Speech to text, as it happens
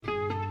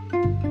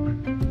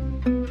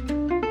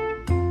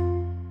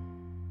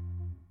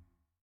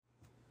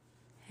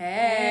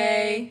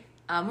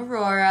I'm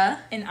Aurora.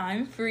 And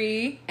I'm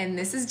Free. And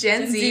this is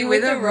Gen Z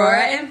with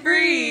Aurora and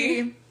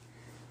Free.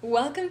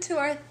 Welcome to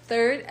our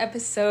third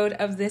episode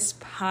of this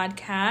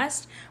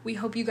podcast. We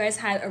hope you guys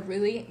had a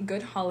really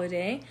good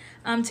holiday.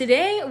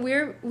 Today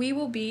we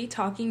will be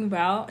talking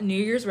about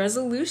New Year's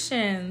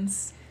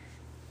resolutions.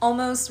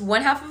 Almost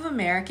one half of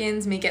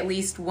Americans make at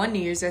least one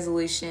New Year's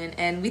resolution,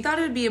 and we thought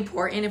it would be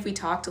important if we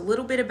talked a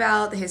little bit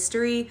about the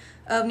history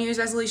of New Year's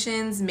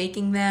resolutions,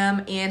 making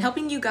them, and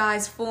helping you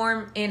guys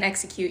form and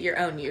execute your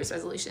own New Year's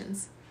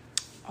resolutions.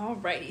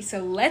 Alrighty,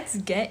 so let's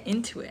get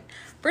into it.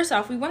 First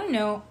off, we want to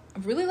know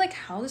really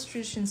how this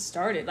tradition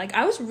started.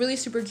 I was really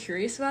super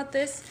curious about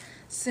this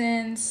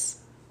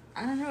since,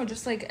 I don't know,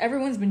 just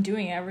everyone's been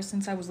doing it ever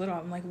since I was little.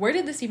 I'm like, where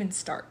did this even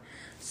start?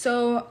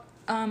 So,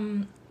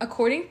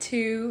 according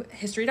to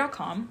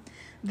history.com,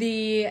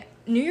 the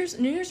New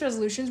Year's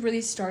resolutions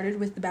really started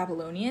with the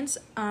Babylonians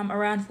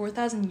around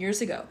 4,000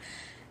 years ago.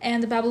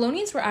 And the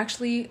Babylonians were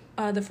actually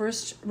the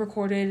first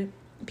recorded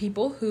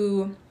people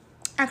who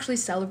actually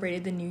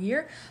celebrated the New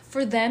Year.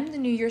 For them, the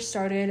New Year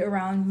started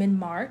around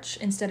mid-March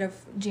instead of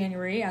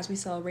January as we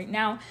celebrate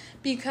now,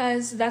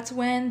 because that's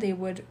when they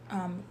would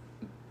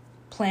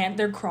plant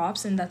their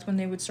crops, and that's when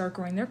they would start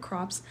growing their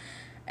crops.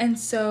 And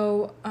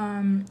so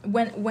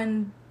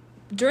when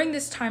during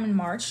this time in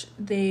March,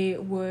 they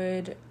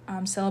would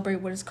celebrate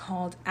what is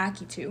called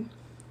Akitu.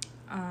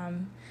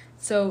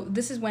 So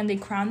this is when they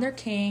crown their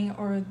king,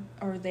 or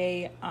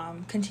they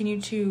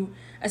continue to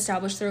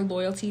establish their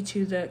loyalty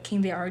to the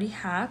king they already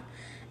have.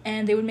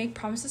 And they would make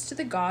promises to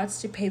the gods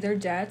to pay their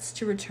debts,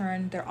 to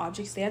return their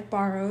objects they had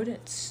borrowed,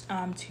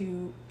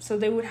 so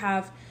they would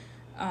have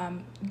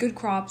good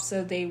crops,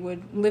 so they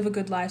would live a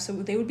good life, so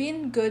they would be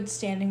in good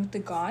standing with the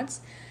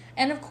gods.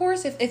 And of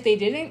course, if they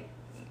didn't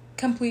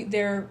complete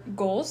their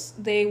goals,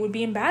 they would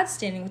be in bad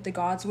standing with the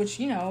gods, which,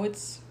 I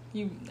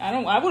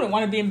wouldn't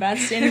want to be in bad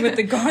standing with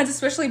the gods,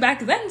 especially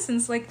back then,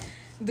 since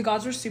the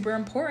gods were super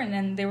important,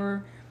 and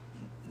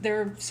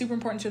they're super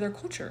important to their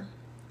culture.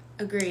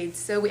 Agreed.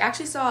 So we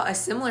actually saw a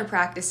similar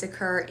practice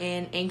occur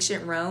in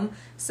ancient Rome.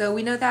 So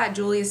we know that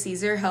Julius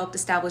Caesar helped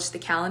establish the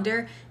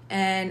calendar,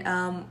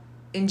 and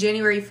in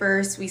January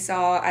 1st, we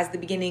saw as the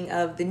beginning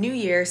of the new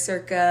year,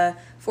 circa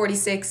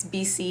 46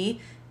 BC,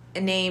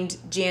 named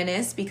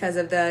Janus because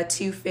of the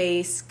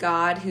two-faced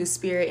god whose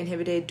spirit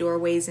inhabited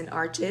doorways and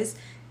arches.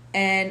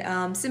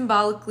 And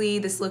symbolically,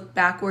 this looked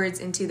backwards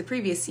into the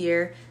previous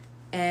year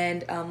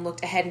and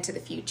looked ahead into the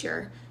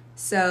future.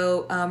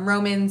 So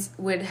Romans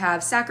would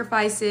have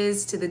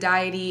sacrifices to the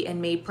deity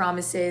and made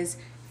promises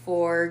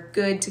for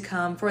good to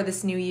come for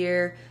this new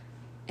year,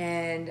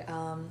 and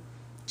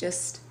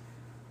just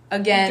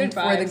again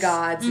for the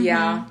gods. Mm-hmm.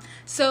 Yeah.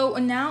 So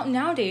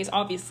nowadays,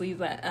 obviously,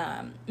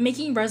 that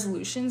making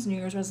resolutions, New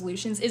Year's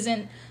resolutions,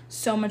 isn't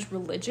so much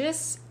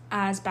religious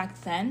as back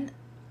then,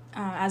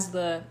 as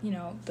the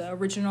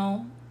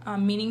original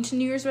meaning to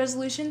New Year's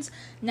resolutions.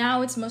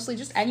 Now it's mostly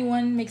just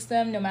anyone makes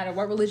them, no matter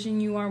what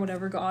religion you are,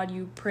 whatever God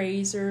you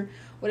praise or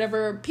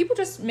whatever. People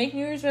just make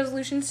New Year's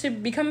resolutions to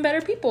become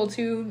better people,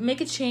 to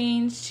make a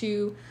change,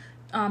 to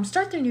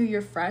start their new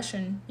year fresh,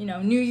 and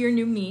new year,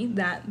 new me,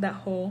 that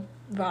whole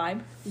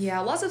vibe. Yeah,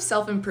 lots of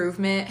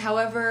self-improvement.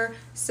 However,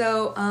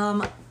 so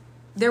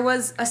there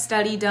was a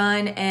study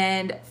done,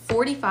 and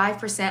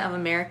 45% of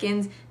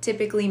Americans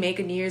typically make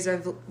a New Year's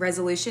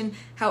resolution.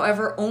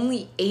 However,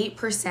 only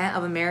 8%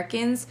 of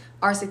Americans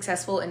are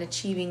successful in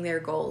achieving their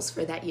goals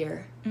for that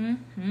year.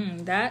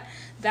 Mm-hmm.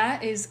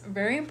 That is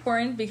very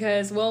important,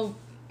 because,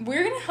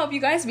 we're going to help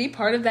you guys be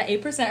part of that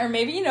 8%, or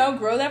maybe,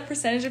 grow that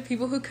percentage of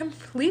people who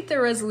complete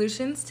their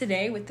resolutions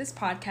today with this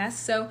podcast.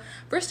 So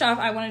first off,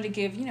 I wanted to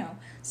give,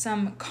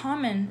 some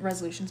common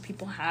resolutions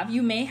people have.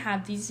 You may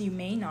have these, you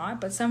may not,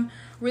 but some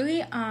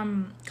really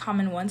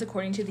common ones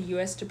according to the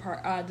U.S.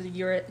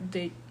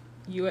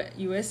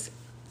 U.S.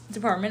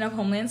 Department of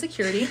Homeland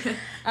Security.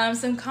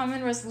 Some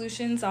common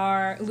resolutions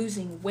are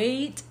losing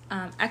weight,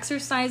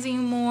 exercising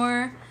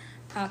more,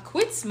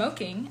 quit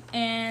smoking,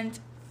 and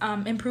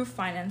improve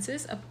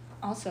finances.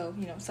 Also,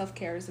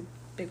 self-care is a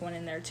big one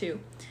in there too.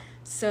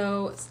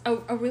 So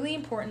a really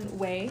important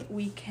way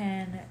we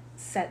can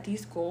set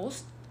these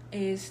goals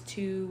is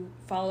to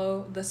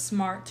follow the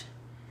SMART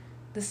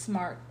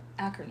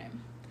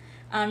acronym.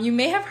 You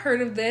may have heard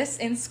of this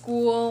in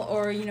school,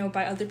 or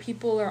by other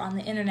people or on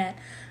the internet,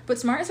 but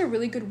SMART is a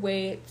really good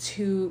way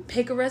to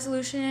pick a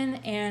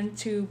resolution and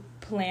to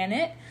plan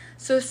it.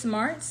 So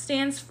SMART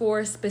stands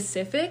for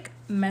specific,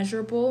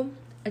 measurable,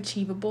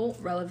 achievable,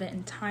 relevant,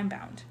 and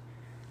time-bound.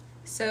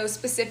 So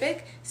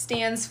specific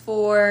stands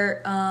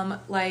for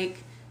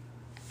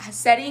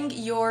setting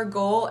your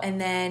goal and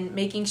then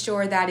making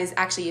sure that is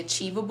actually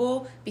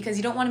achievable, because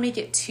you don't want to make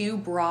it too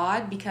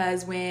broad,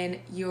 because when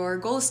your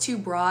goal is too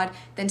broad,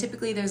 then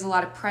typically there's a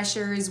lot of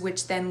pressures,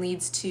 which then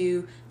leads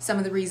to some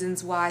of the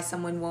reasons why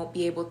someone won't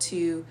be able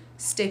to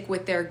stick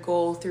with their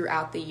goal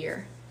throughout the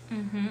year.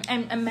 Mm-hmm.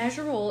 And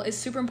measurable is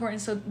super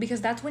important, so because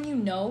that's when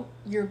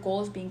your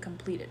goal is being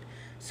completed.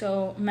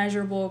 So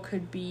measurable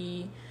could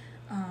be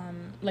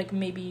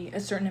maybe a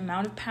certain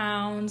amount of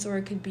pounds, or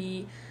it could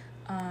be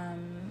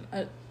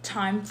a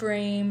time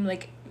frame.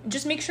 Like,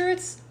 just make sure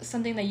it's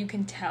something that you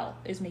can tell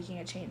is making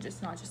a change.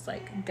 It's not just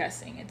like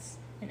guessing. It's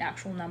an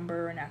actual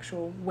number, an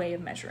actual way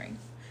of measuring.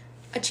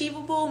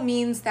 Achievable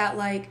means that,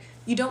 like,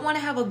 you don't want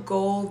to have a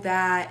goal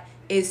that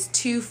is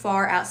too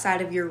far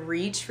outside of your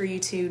reach for you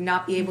to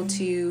not be able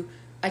to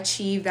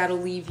achieve. That'll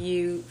leave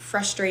you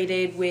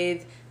frustrated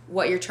with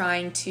what you're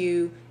trying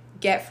to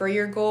get for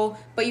your goal.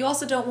 But you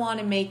also don't want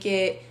to make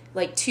it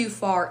like too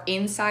far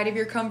inside of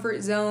your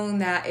comfort zone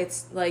that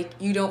it's like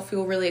you don't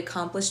feel really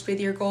accomplished with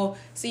your goal.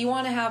 So you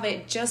want to have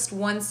it just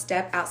one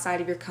step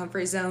outside of your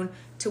comfort zone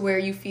to where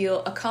you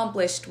feel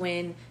accomplished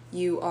when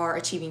you are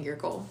achieving your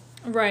goal.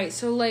 Right.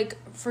 So, like,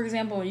 for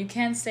example, you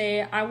can't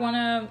say, I want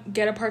to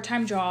get a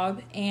part-time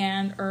job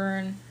and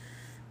earn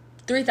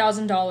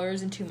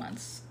 $3,000 in 2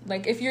 months.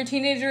 Like, if you're a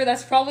teenager,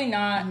 that's probably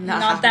not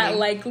that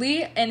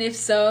likely. And if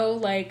so,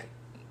 like,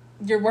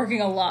 you're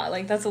working a lot.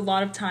 Like, that's a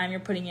lot of time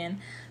you're putting in.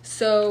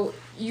 So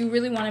you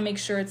really want to make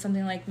sure it's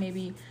something like,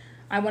 maybe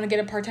I want to get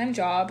a part-time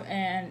job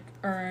and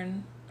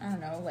earn, I don't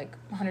know, like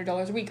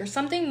 $100 a week or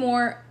something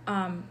more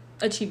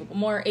achievable,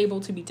 more able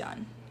to be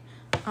done.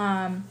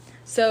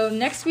 So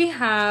next we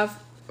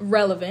have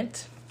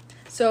relevant.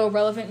 So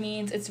relevant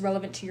means it's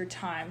relevant to your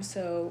time.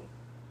 So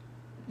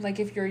like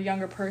if you're a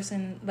younger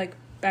person, like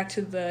back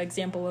to the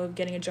example of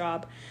getting a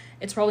job,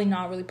 it's probably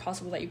not really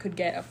possible that you could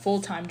get a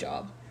full-time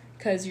job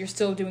because you're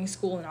still doing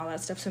school and all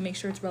that stuff. So make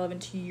sure it's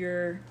relevant to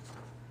your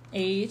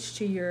age,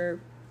 to your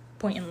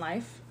point in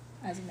life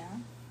as of now.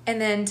 And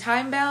then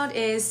time-bound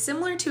is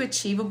similar to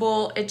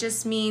achievable. It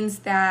just means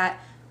that,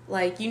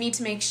 like, you need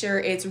to make sure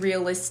it's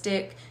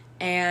realistic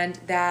and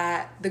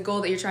that the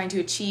goal that you're trying to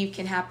achieve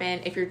can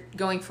happen. If you're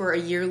going for a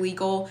yearly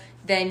goal,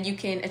 then you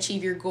can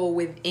achieve your goal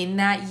within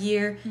that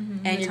year.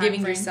 And you're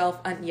giving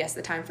yourself,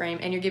 the time frame,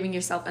 and you're giving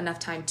yourself enough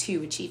time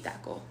to achieve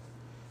that goal.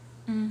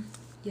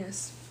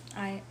 Yes.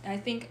 I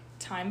think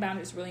time-bound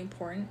is really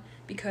important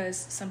because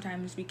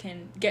sometimes we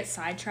can get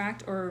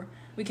sidetracked or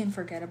we can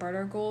forget about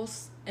our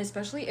goals,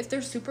 especially if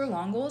they're super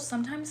long goals.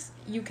 Sometimes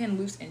you can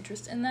lose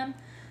interest in them.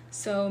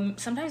 So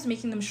sometimes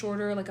making them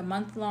shorter, like a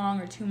month long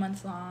or 2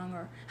 months long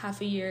or half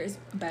a year, is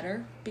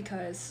better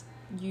because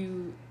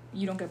you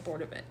don't get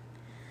bored of it.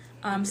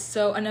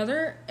 So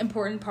another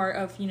important part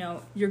of,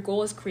 your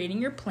goal is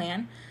creating your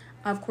plan.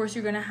 Of course,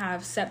 you're going to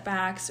have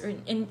setbacks,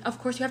 and of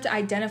course you have to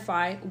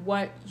identify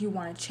what you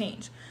want to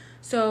change.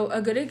 So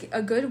a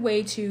good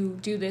way to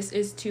do this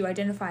is to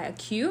identify a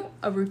cue,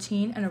 a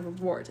routine, and a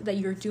reward that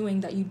you're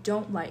doing that you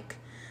don't like.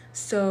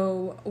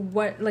 So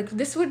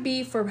this would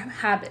be for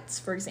habits,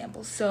 for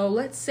example. So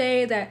let's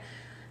say that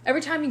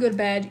every time you go to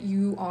bed,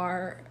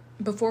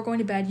 before going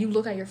to bed, you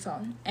look at your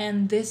phone,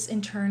 and this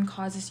in turn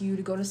causes you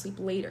to go to sleep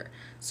later.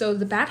 So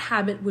the bad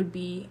habit would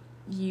be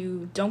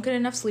you don't get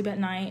enough sleep at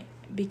night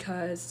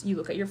because you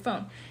look at your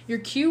phone. Your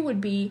cue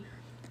would be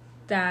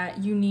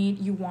that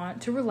you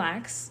want to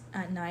relax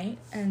at night,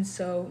 and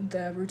so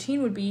the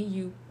routine would be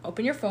you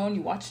open your phone,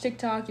 you watch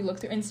TikTok, you look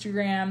through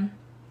Instagram,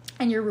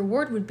 and your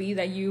reward would be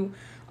that you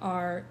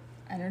are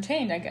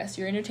entertained, I guess.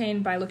 You're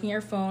entertained by looking at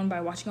your phone,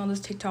 by watching all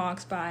those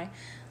TikToks, by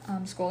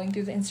scrolling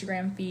through the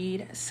Instagram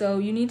feed. So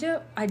you need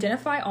to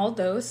identify all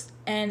those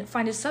and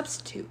find a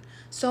substitute.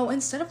 So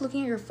instead of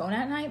looking at your phone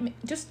at night,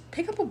 just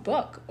pick up a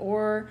book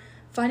or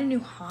find a new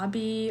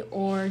hobby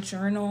or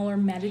journal or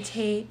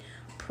meditate,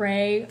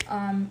 pray.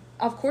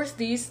 Of course,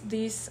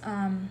 these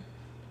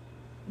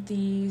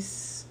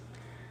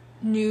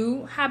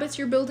new habits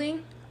you're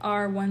building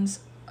are ones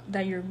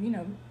that you're,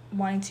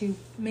 wanting to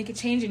make a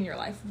change in your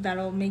life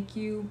that'll make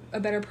you a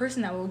better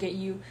person, that will get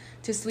you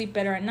to sleep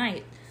better at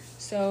night.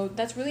 So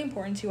that's really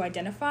important to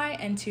identify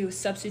and to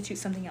substitute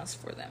something else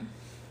for them.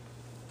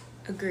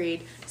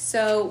 Agreed.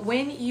 So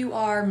when you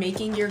are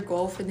making your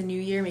goal for the new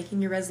year,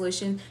 making your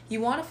resolution, you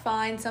want to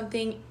find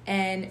something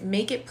and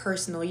make it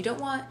personal. You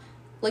don't want,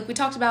 like we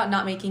talked about,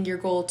 not making your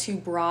goal too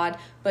broad,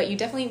 but you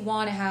definitely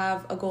want to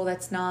have a goal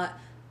that's not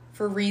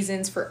for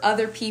reasons for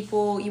other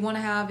people. You want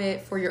to have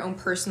it for your own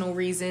personal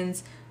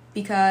reasons.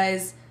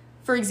 Because,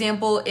 for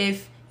example,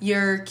 if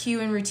your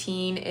cue and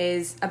routine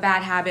is a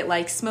bad habit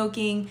like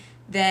smoking,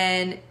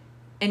 and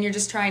you're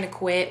just trying to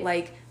quit,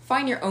 like,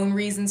 find your own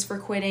reasons for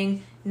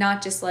quitting,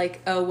 not just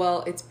like, oh,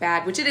 well, it's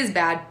bad, which it is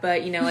bad,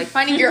 but, like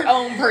finding your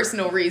own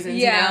personal reasons,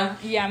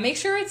 Yeah, make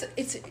sure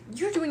it's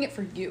you're doing it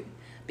for you.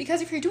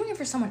 Because if you're doing it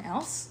for someone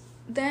else,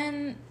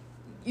 then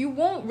you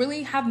won't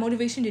really have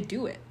motivation to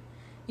do it,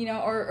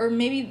 or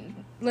maybe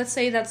let's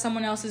say that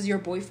someone else is your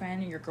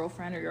boyfriend or your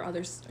girlfriend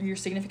or your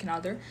significant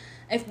other.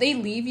 If they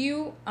leave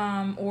you,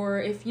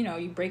 or if,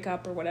 you break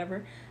up or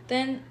whatever,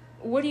 then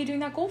what are you doing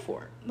that goal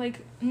for?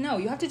 Like, no,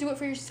 you have to do it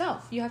for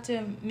yourself. You have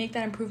to make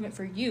that improvement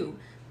for you.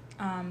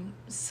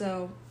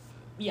 So,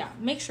 yeah,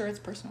 make sure it's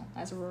personal,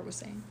 as Aurora was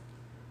saying.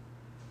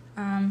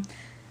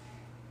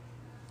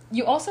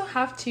 You also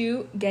have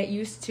to get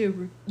used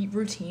to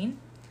routine.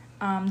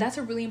 That's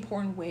a really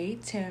important way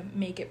to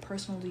make it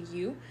personal to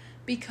you,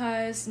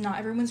 because not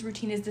everyone's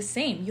routine is the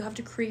same. You have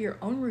to create your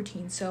own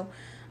routine. So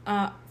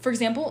For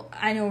example,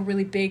 I know a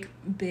really big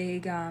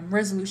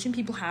resolution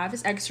people have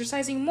is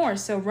exercising more.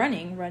 So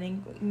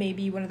running may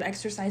be one of the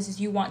exercises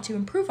you want to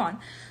improve on.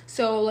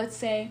 So let's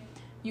say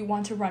you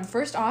want to run.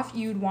 First off,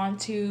 you'd want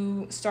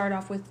to start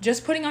off with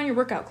just putting on your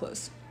workout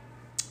clothes.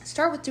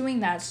 Start with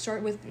doing that.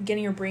 Start with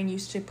getting your brain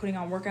used to putting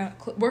on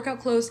workout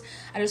clothes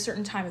at a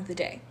certain time of the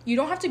day. You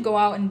don't have to go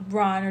out and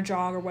run or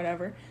jog or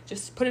whatever.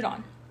 Just put it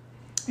on.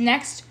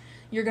 Next,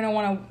 you're going to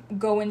want to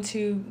go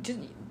into just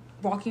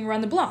walking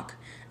around the block.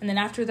 And then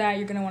after that,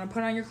 you're going to want to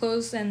put on your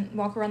clothes and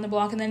walk around the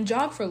block and then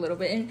jog for a little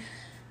bit. And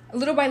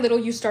little by little,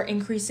 you start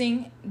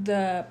increasing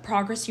the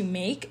progress you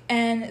make.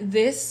 And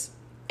this,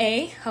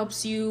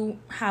 helps you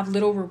have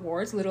little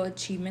rewards, little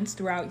achievements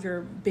throughout your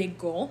big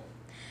goal.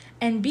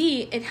 And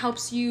B, it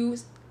helps you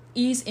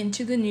ease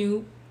into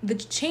the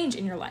change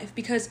in your life,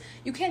 because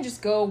you can't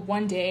just go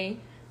one day,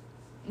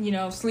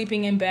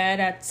 sleeping in bed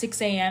at 6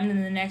 a.m.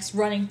 and the next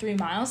running 3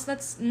 miles.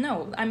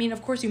 No. I mean,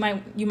 of course you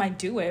might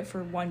do it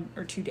for 1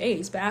 or 2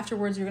 days, but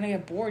afterwards you're going to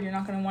get bored. You're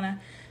not going to want to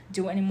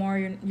do it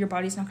anymore. Your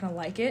body's not going to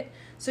like it.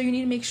 So you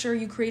need to make sure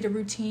you create a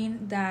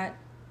routine that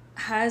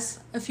has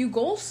a few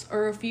goals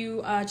or a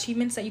few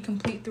achievements that you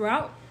complete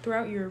throughout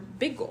your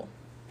big goal.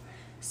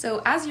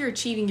 So as you're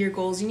achieving your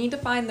goals, you need to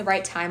find the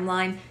right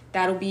timeline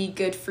that'll be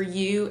good for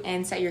you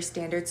and set your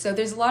standards. So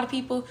there's a lot of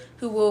people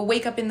who will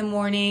wake up in the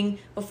morning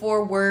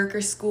before work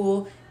or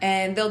school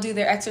and they'll do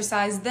their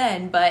exercise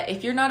then. But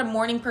if you're not a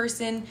morning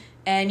person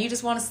and you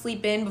just want to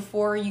sleep in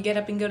before you get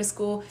up and go to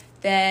school,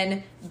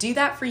 then do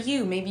that for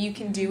you. Maybe you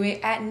can do it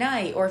at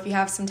night, or if you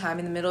have some time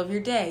in the middle of your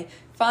day.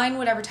 Find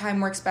whatever time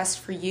works best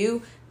for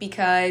you,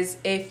 because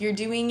if you're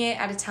doing it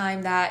at a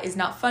time that is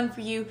not fun for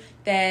you,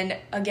 then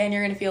again,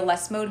 you're going to feel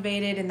less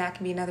motivated, and that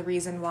can be another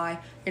reason why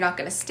you're not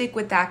going to stick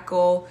with that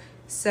goal.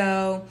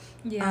 So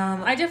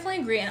yeah, I definitely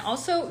agree. And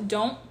also,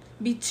 don't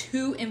be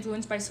too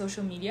influenced by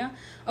social media.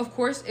 Of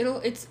course,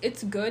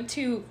 it's good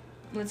to,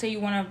 let's say you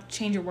want to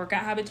change your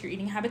workout habits, your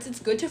eating habits. It's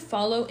good to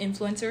follow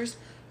influencers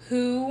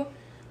who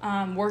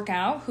work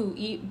out, who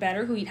eat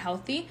better, who eat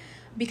healthy,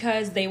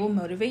 because they will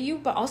motivate you.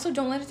 But also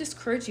don't let it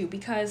discourage you,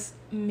 because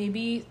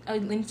maybe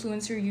an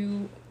influencer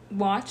you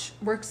watch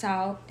works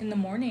out in the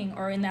morning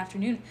or in the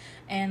afternoon,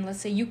 and let's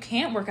say you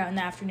can't work out in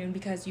the afternoon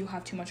because you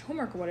have too much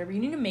homework or whatever. You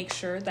need to make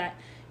sure that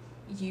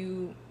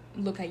you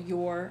look at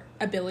your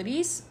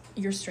abilities,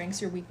 your strengths,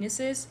 your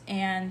weaknesses,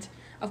 and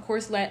of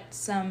course let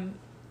some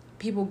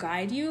people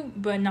guide you,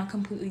 but not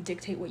completely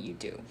dictate what you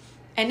do.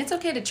 And it's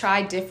okay to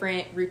try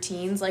different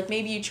routines. Like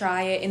maybe you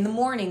try it in the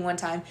morning one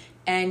time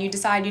and you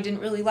decide you didn't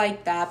really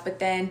like that, but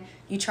then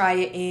you try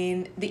it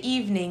in the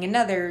evening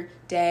another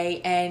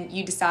day and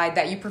you decide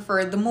that you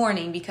preferred the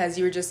morning because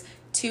you were just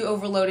too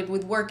overloaded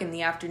with work in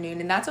the afternoon.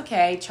 And that's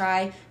okay.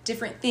 Try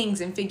different things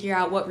and figure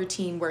out what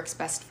routine works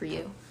best for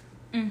you.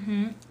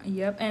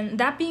 Yep. And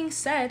that being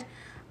said,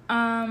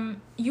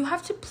 you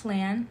have to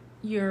plan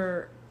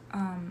your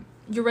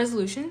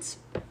resolutions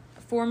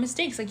for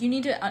mistakes. Like you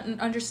need to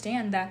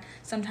understand that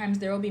sometimes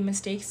there will be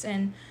mistakes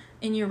in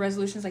your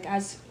resolutions, like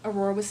as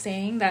Aurora was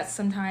saying, that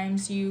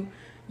sometimes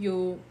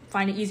you'll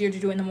find it easier to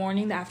do it in the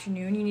morning, the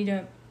afternoon. You need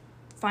to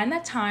find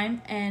that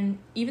time, and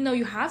even though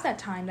you have that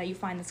time that you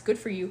find that's good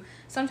for you,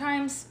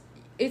 sometimes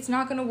it's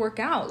not going to work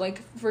out.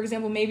 Like for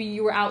example, maybe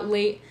you were out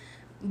late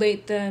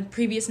the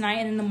previous night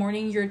and in the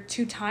morning you're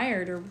too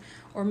tired,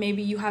 or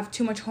maybe you have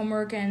too much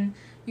homework and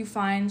you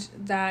find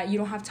that you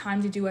don't have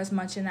time to do as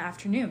much in the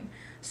afternoon.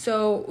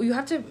 So you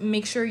have to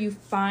make sure you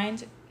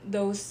find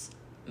those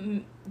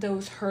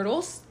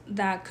hurdles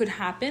that could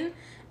happen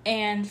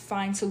and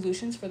find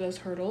solutions for those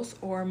hurdles,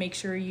 or make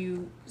sure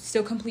you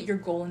still complete your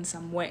goal in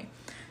some way.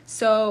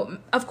 So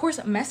of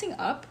course, messing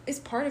up is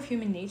part of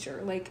human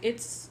nature. Like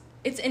it's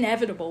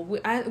inevitable.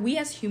 We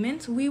as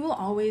humans, we will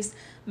always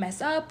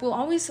mess up. We'll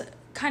always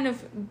kind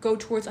of go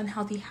towards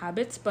unhealthy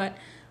habits, but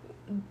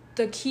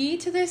the key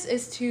to this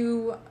is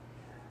to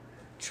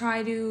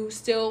try to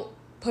still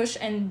push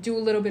and do a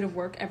little bit of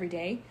work every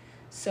day.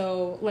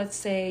 So let's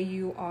say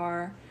you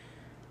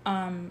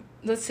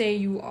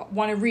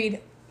want to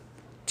read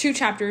 2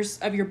 chapters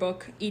of your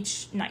book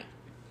each night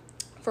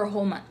for a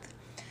whole month,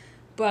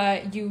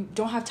 but you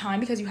don't have time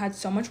because you had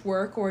so much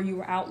work or you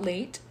were out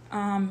late.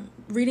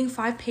 Reading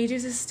 5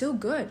 pages is still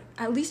good.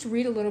 At least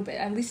read a little bit,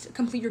 at least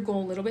complete your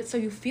goal a little bit, so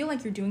you feel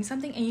like you're doing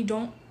something and you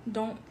don't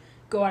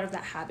go out of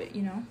that habit,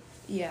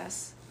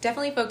 Yes.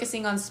 Definitely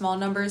focusing on small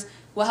numbers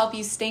will help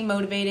you stay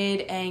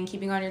motivated and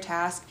keeping on your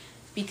task,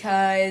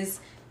 because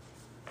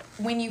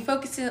when you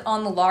focus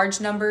on the large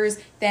numbers,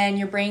 then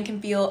your brain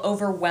can feel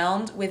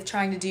overwhelmed with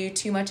trying to do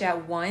too much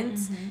at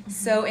once.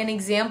 So an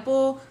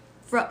example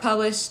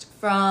published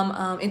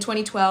from in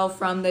 2012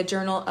 from the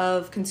Journal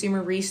of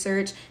Consumer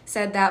Research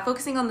said that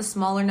focusing on the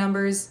smaller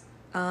numbers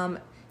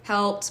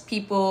helped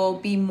people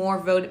be more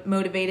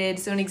motivated.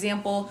 So an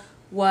example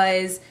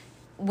was,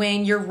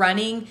 when you're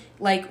running,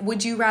 like,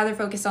 would you rather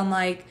focus on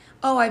like,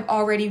 oh, I've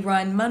already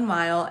run 1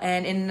 mile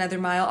and in another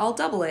mile I'll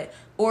double it?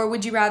 Or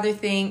would you rather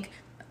think,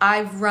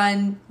 I've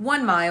run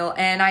 1 mile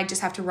and I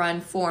just have to run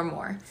 4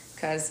 more?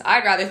 because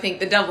I'd rather think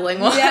the doubling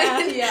one.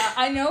 Yeah.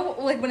 I know,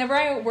 like, whenever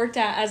I worked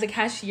as a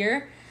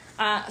cashier,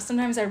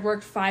 sometimes I'd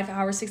work 5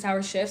 hour, 6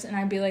 hour shifts, and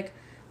I'd be like,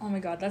 oh my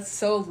god, that's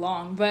so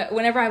long. But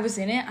whenever I was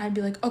in it, I'd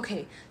be like,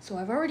 okay, so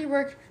I've already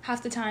worked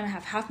half the time, I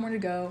have half more to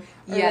go.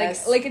 Or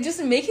yes. Like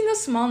just making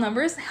those small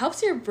numbers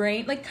helps your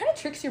brain, like, kind of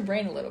tricks your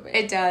brain a little bit.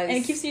 It does. And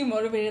it keeps you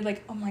motivated,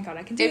 like, oh my god,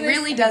 I can do this. It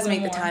really does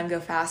make the time go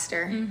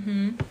faster.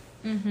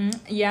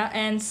 Yeah,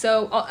 and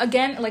so,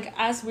 again, like,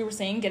 as we were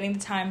saying, getting the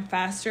time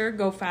faster,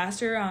 go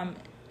faster,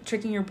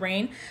 tricking your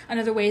brain.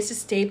 Another way is to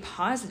stay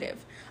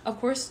positive. Of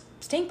course,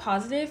 staying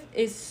positive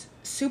is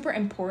super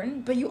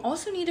important, but you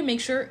also need to make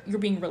sure you're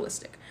being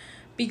realistic.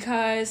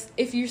 Because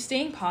if you're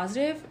staying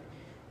positive,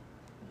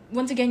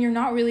 once again, you're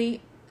not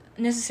really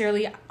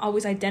necessarily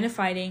always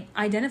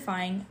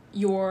identifying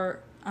your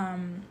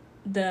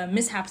the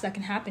mishaps that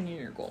can happen in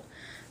your goal.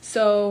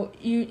 So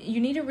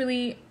you need to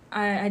really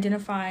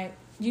identify.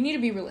 You need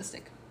to be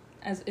realistic,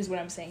 is what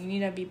I'm saying. You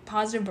need to be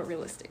positive but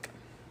realistic.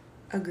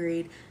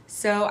 Agreed.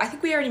 So I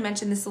think we already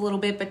mentioned this a little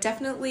bit, but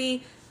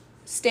definitely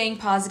staying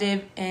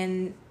positive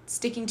and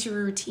sticking to a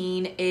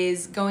routine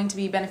is going to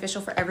be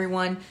beneficial for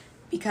everyone,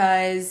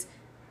 because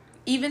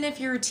even if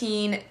your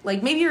routine,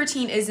 like, maybe your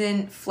routine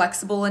isn't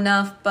flexible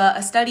enough, but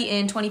a study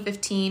in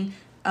 2015,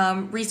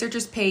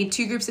 researchers paid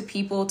 2 groups of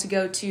people to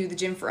go to the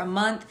gym for a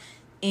month,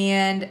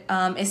 and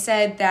it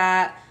said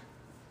that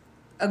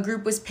a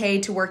group was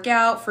paid to work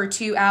out for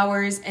 2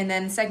 hours, and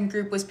then the second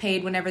group was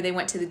paid whenever they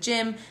went to the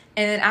gym.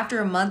 And then after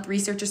a month,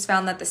 researchers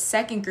found that the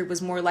second group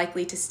was more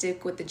likely to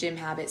stick with the gym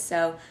habit.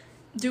 So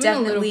Doing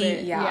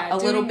definitely, a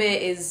little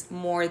bit is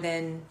more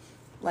than,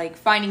 like,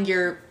 finding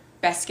your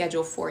best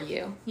schedule for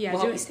you. Will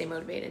help you stay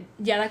motivated.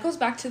 Yeah, that goes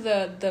back to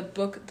the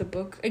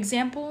book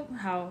example,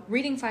 how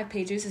reading 5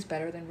 pages is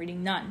better than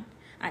reading none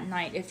at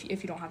night if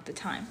you don't have the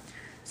time.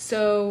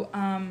 So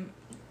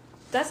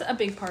that's a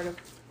big part of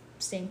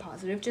staying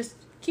positive. Just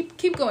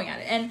keep going at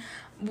it. And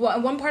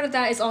one part of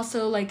that is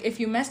also, like, if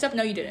you messed up,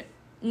 no, you didn't.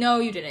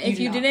 If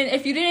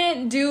you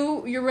didn't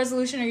do your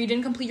resolution, or you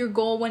didn't complete your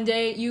goal one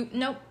day, you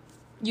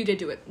did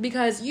do it,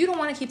 because you don't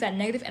want to keep that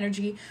negative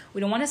energy.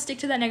 We don't want to stick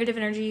to that negative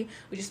energy.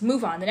 We just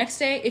move on. The next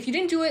day, if you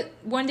didn't do it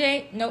one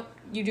day, nope,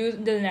 you do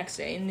it the next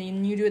day, and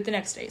then you do it the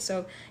next day.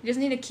 So you just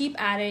need to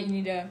keep at it. You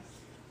need to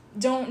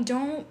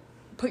don't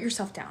put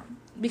yourself down,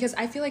 because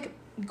I feel like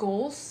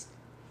goals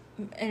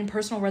and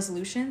personal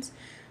resolutions,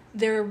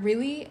 they're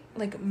really,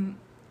 like,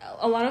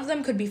 a lot of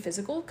them could be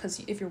physical,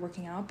 because if you're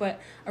working out, but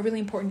a really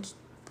important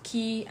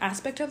key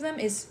aspect of them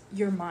is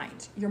your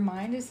mind. Your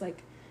mind is,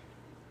 like,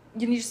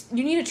 you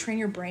need to train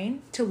your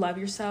brain to love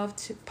yourself,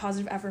 to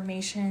positive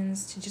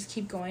affirmations, to just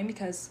keep going,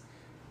 because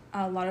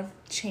a lot of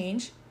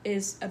change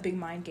is a big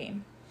mind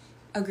game.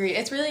 Agreed.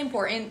 It's really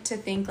important to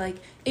think, like,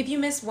 if you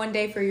miss one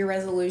day for your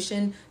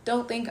resolution,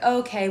 don't think, oh,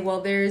 okay,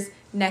 well, there's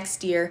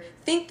next year.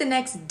 Think the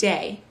next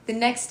day. The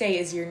next day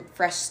is your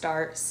fresh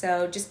start.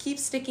 So just keep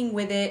sticking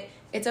with it.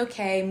 It's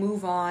okay.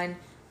 Move on.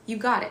 You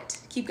got it.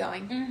 Keep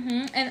going.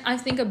 And I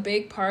think a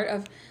big part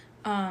of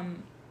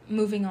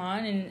moving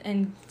on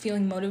and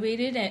feeling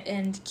motivated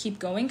and keep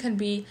going can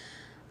be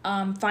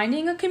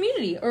finding a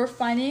community, or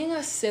finding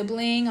a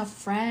sibling, a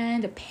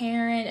friend, a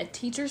parent, a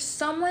teacher,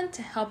 someone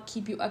to help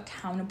keep you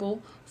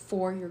accountable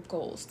for your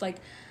goals. Like,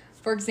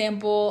 for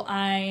example,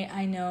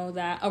 I know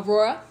that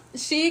Aurora,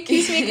 she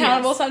keeps me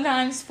accountable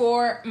sometimes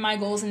for my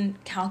goals in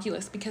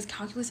calculus, because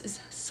calculus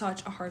is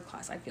such a hard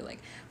class, I feel like,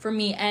 for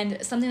me.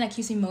 And something that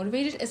keeps me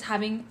motivated is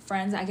having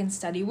friends I can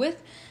study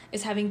with,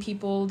 is having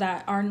people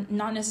that are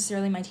not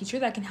necessarily my teacher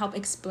that can help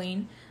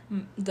explain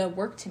the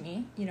work to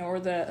me, or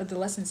the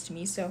lessons to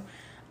me. So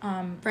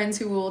friends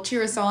who will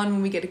cheer us on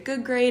when we get a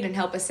good grade and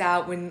help us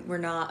out when we're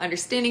not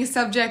understanding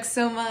subjects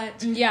so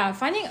much. Yeah,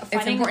 finding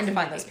it's important to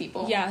find those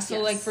people. Yeah, so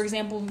like, for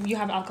example, you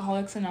have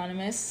Alcoholics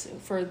Anonymous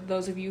for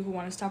those of you who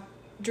want to stop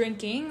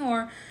drinking,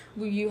 or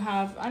you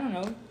have, I don't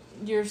know,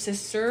 your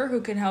sister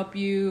who can help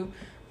you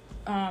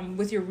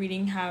with your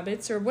reading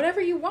habits, or whatever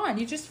you want.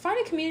 You just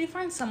find a community,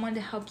 find someone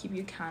to help keep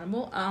you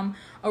accountable.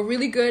 A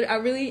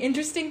really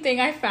interesting thing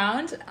I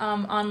found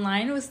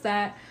online was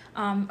that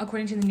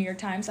according to the New York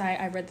Times,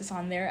 I read this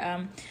on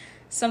there,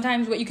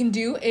 sometimes what you can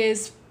do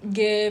is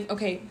give,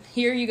 okay,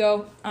 here you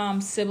go,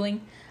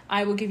 sibling,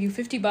 I will give you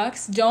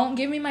 $50. Don't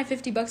give me my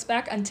 $50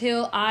 back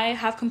until I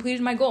have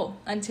completed my goal,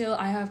 until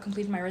I have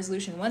completed my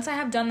resolution. Once I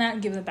have done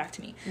that, give them back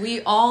to me. We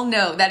all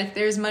know that if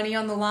there's money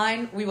on the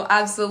line, we will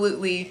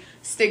absolutely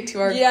stick to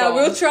our goal. Yeah,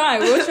 we'll try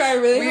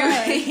really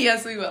hard.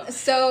 Yes, we will.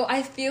 So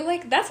I feel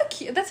like that's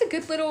a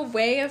good little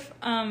way of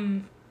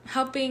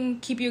helping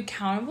keep you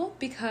accountable,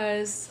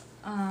 because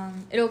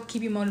it'll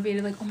keep you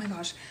motivated. Like, oh my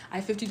gosh, I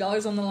have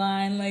 $50 on the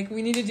line. Like,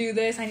 we need to do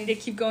this. I need to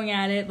keep going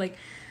at it. Like,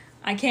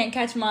 I can't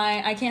have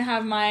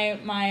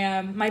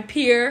my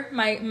peer,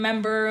 my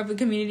member of the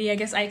community, I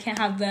guess I can't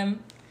have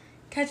them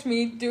catch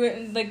me do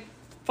it, like,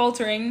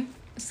 faltering.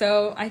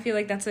 So I feel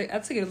like that's a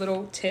good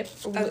little tip,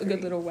 a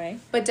good little way.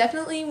 But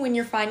definitely when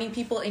you're finding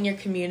people in your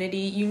community,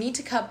 you need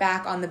to cut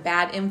back on the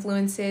bad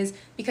influences,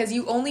 because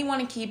you only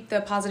want to keep the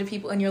positive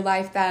people in your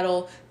life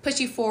that'll push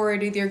you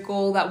forward with your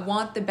goal, that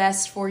want the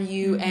best for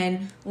you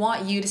and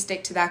want you to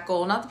stick to that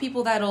goal, not the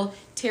people that'll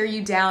tear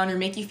you down or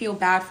make you feel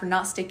bad for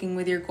not sticking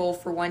with your goal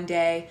for one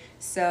day.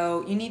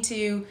 So you need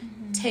to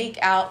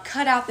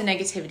cut out the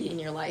negativity in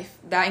your life.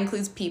 That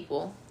includes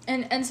people.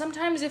 And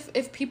sometimes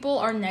if people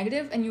are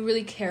negative and you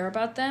really care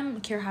about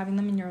them, care having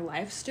them in your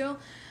life still,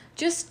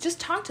 just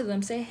talk to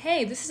them. Say,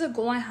 hey, this is a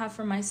goal I have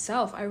for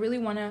myself. I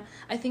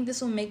think this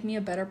will make me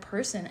a better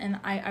person, and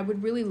I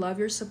would really love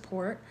your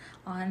support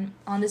on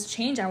this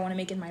change I want to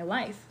make in my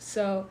life.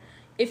 So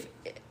if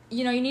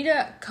you need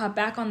to cut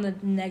back on the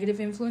negative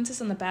influences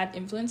and the bad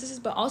influences,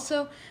 but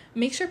also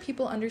make sure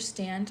people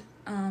understand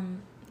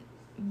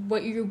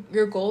what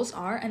your goals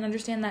are, and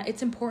understand that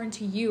it's important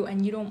to you,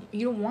 and you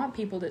don't want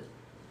people to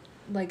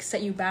like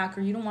set you back,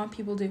 or you don't want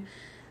people to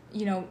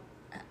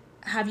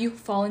have you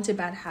fall into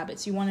bad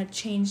habits. You want to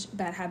change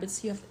bad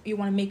habits. You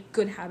want to make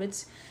good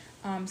habits.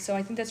 So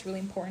I think that's really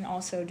important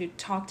also, to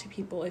talk to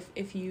people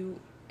if you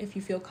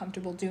feel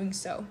comfortable doing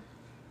so.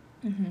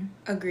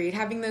 Agreed.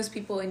 Having those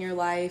people in your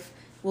life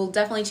will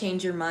definitely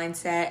change your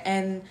mindset,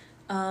 and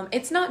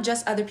it's not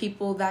just other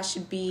people that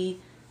should be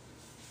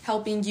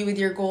helping you with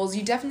your goals.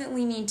 You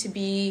definitely need to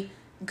be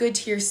good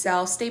to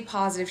yourself, stay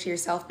positive to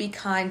yourself, be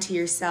kind to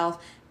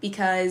yourself,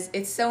 because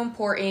it's so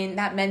important.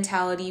 That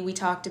mentality we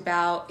talked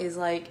about is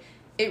like,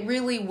 it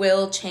really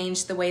will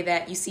change the way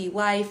that you see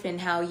life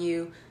and how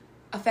you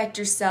affect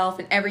yourself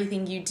and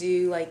everything you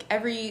do. Like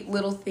every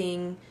little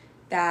thing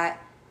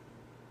that,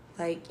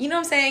 like, you know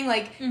what I'm saying?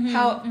 Like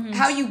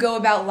how you go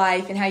about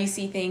life and how you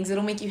see things,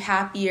 it'll make you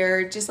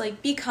happier. Just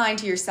like be kind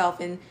to yourself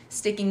and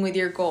sticking with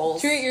your goals.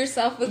 Treat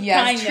yourself with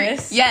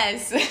kindness.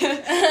 Yes.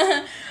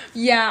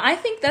 Yeah, I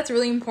think that's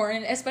really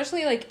important,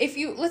 especially like if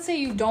let's say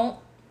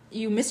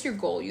you miss your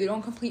goal, you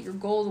don't complete your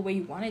goal the way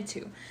you wanted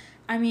to.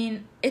 I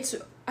mean, it's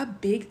a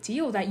big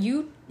deal that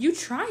you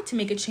tried to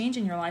make a change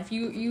in your life.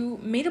 You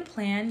made a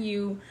plan,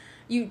 you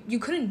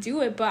couldn't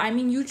do it, but I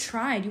mean, you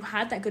tried, you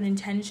had that good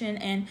intention,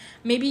 and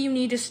maybe you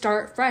need to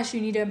start fresh.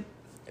 You need to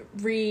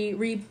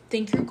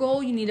rethink your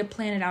goal, you need to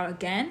plan it out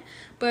again,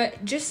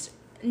 but just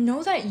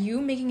know that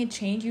you making a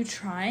change, you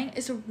trying,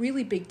 is a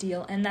really big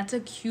deal, and that's a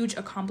huge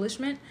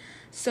accomplishment.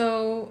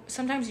 So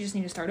sometimes you just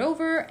need to start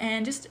over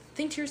and just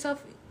think to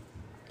yourself,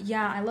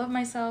 yeah, I love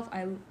myself,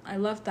 I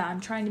love that I'm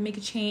trying to make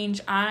a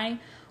change, I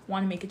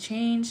want to make a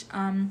change.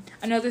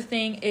 Another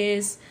thing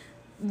is,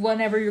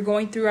 whenever you're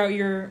going through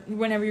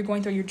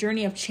your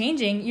journey of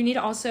changing, you need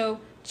to also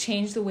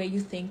change the way you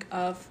think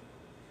of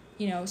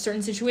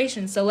certain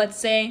situations. So let's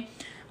say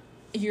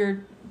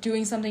you're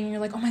doing something and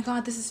you're like, oh my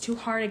god, this is too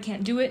hard, I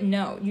can't do it.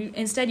 No,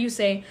 you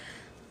say,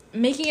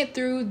 making it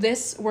through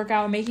this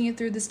workout, making it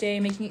through this day,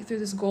 making it through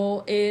this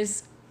goal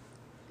is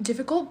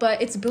difficult,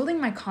 but it's building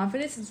my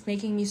confidence, it's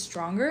making me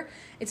stronger,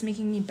 it's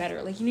making me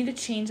better. Like, you need to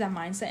change that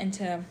mindset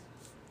into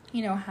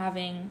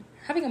having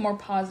a more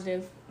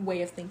positive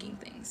way of thinking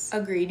things.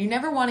 Agreed. You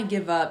never want to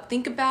give up.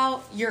 Think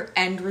about your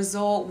end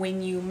result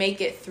when you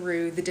make it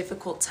through the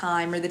difficult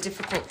time or the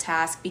difficult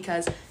task,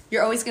 because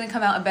you're always going to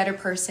come out a better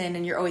person,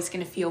 and you're always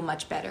going to feel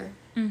much better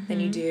than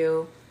you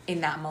do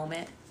in that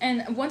moment.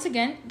 And once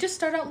again, just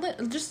start out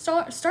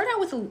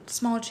with a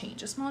small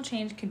change. A small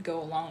change could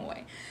go a long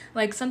way.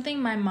 Like something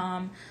my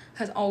mom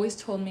has always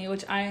told me,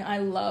 which I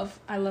love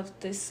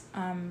this.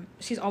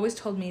 She's always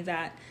told me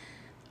that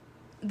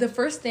the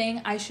first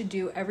thing I should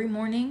do every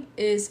morning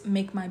is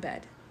make my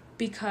bed,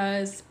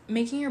 because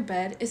making your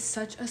bed is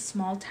such a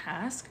small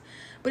task,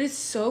 but it's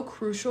so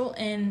crucial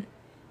in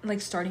like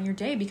starting your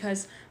day,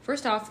 because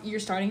first off, you're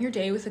starting your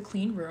day with a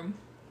clean room.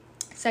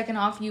 Second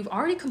off, you've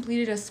already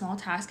completed a small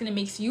task and it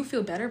makes you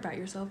feel better about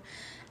yourself.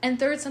 And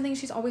third, something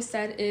she's always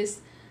said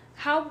is,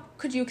 how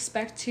could you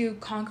expect to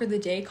conquer the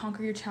day,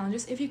 conquer your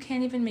challenges, if you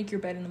can't even make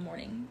your bed in the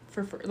morning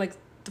for like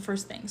the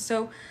first thing?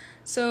 So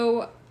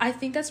I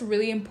think that's a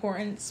really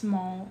important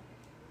small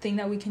thing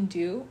that we can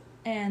do,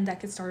 and that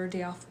could start our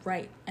day off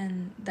right,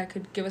 and that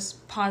could give us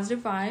positive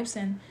vibes.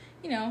 And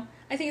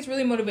I think it's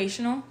really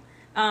motivational,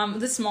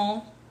 the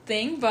small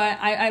thing, but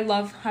I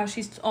love how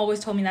she's always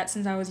told me that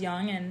since I was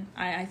young, and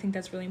I think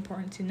that's really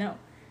important to know,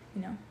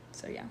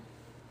 so yeah.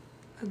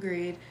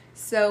 Agreed.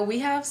 So we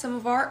have some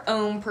of our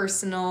own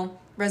personal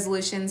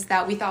resolutions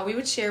that we thought we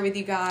would share with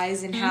you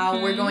guys, and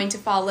how we're going to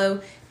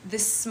follow the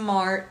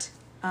SMART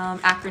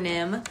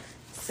acronym.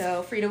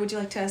 So Frida, would you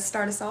like to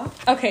start us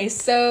off? Okay,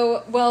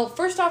 so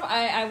first off,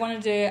 I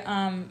wanted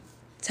to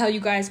tell you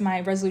guys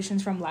my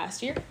resolutions from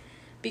last year,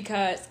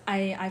 because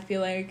I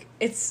feel like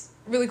it's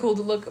really cool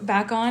to look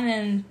back on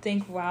and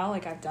think, wow,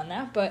 like I've done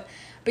that. But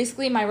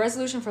basically my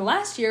resolution for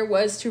last year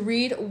was to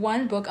read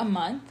one book a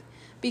month,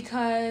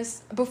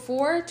 because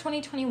before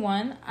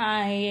 2021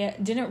 I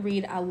didn't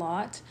read a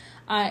lot.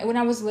 When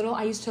I was little,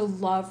 I used to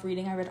love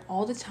reading. I read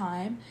all the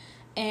time,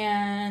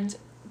 and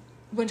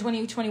when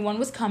 2021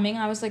 was coming,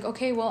 I was like,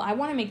 okay, well, I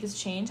want to make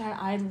this change.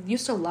 I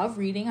used to love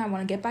reading. I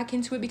want to get back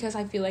into it because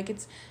I feel like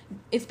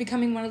it's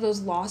becoming one of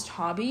those lost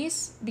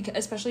hobbies,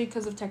 especially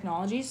because of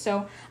technology.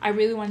 So I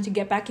really wanted to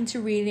get back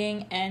into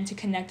reading and to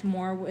connect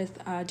more with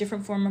a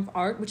different form of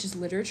art, which is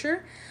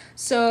literature.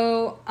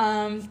 So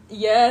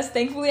yes,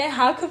 thankfully I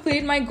have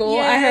completed my goal.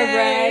 Yay. I have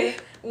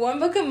read one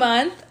book a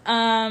month.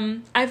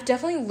 I've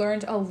definitely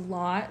learned a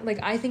lot. Like,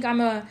 I think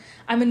I'm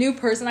a new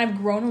person. I've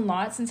grown a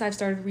lot since I've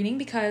started reading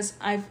because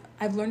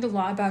I've learned a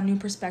lot about new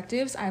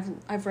perspectives.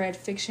 I've read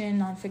fiction,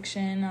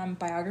 nonfiction,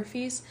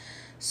 biographies.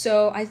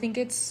 So I think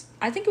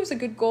it was a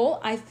good goal.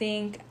 I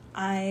think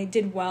I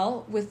did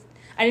well with.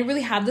 I didn't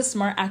really have the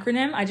SMART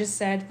acronym. I just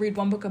said read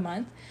one book a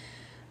month.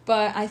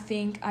 But I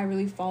think I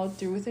really followed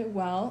through with it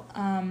well.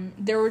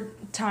 There were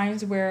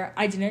times where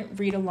I didn't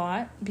read a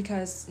lot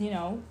because,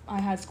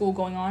 I had school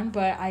going on.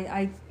 But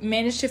I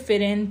managed to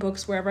fit in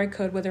books wherever I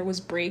could, whether it was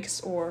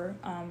breaks or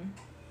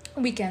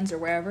weekends or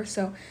wherever.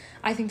 So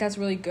I think that's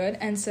really good.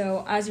 And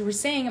so, as you were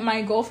saying,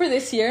 my goal for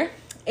this year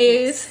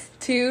is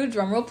to,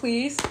 drumroll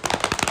please,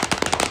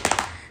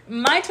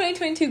 my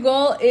 2022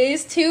 goal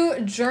is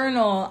to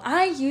journal.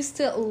 I used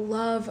to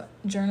love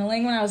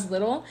journaling when I was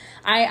little.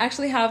 I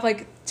actually have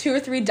like 2 or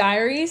 3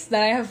 diaries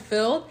that I have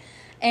filled,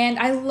 and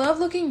I love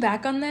looking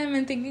back on them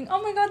and thinking,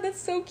 oh my god,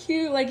 that's so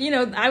cute. Like,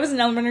 I was in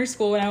elementary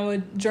school when I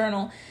would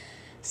journal.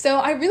 So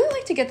I really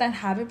like to get that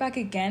habit back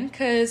again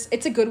because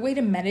it's a good way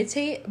to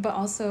meditate, but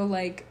also,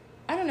 like,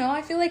 I don't know,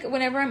 I feel like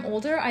whenever I'm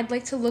older, I'd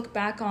like to look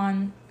back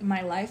on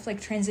my life,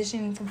 like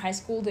transitioning from high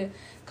school to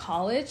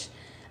college,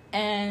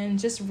 and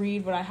just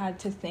read what I had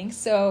to think.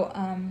 So,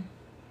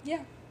 yeah.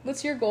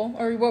 What's your goal?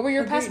 Or what were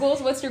your past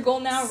goals? What's your goal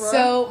now, Aurora?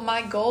 So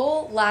my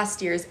goal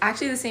last year is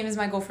actually the same as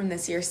my goal from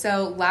this year.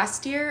 So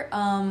last year,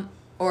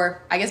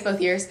 or I guess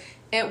both years,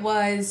 it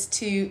was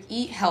to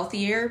eat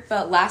healthier.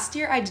 But last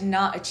year I did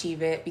not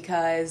achieve it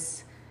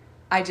because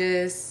I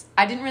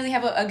didn't really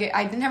have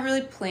I didn't have a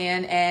really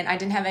plan, and I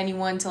didn't have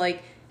anyone to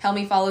like help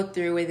me follow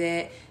through with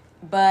it.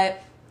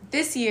 But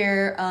this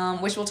year,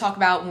 which we'll talk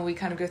about when we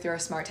kind of go through our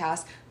SMART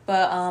task,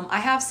 but I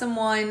have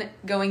someone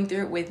going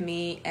through it with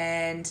me,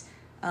 and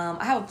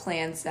I have a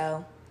plan,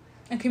 so.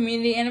 A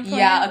community and a plan?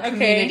 Yeah, a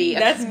community. Okay,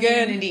 that's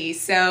good.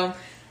 So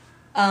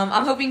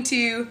I'm hoping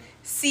to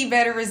see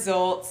better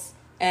results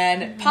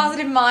and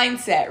positive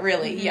mindset,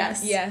 really.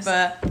 Mm-hmm. Yes.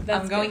 But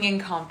I'm going in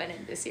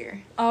confident this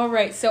year. All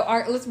right, so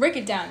let's break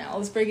it down now.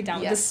 Let's break it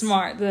down yes.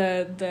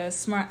 with the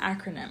SMART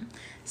acronym.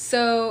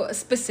 So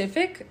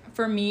specific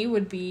for me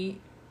would be,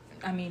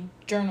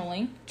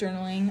 journaling.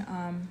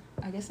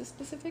 I guess it's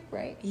specific,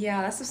 right?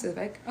 Yeah, that's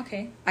specific.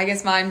 Okay. I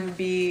guess mine would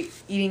be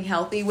eating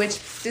healthy, which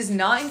does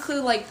not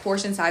include like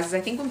portion sizes.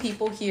 I think when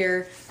people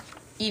hear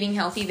eating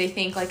healthy, they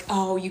think like,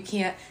 oh, you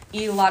can't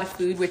eat a lot of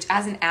food, which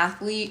as an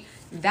athlete,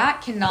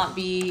 that cannot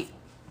be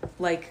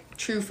like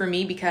true for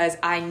me because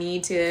I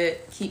need to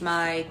keep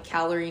my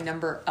calorie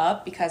number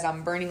up because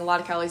I'm burning a lot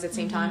of calories at the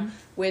same time,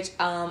 which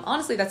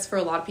honestly that's for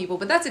a lot of people,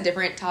 but that's a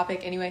different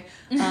topic anyway.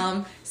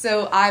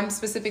 So I'm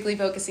specifically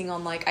focusing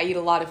on like I eat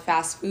a lot of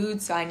fast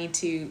food, so I need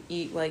to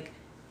eat like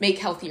make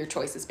healthier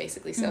choices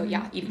basically. So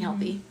yeah, eating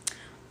healthy.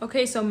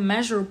 Okay, so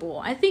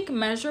measurable. I think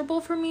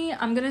measurable for me,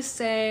 I'm going to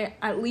say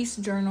at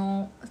least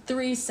journal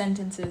 3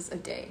 sentences a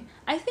day.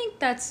 I think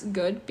that's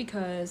good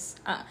because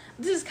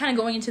this is kind of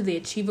going into the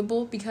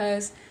achievable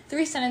because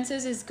 3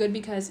 sentences is good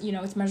because,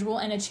 it's measurable,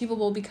 and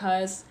achievable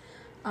because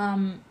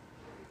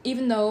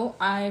even though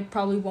I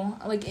probably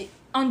won't,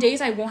 on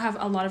days I won't have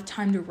a lot of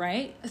time to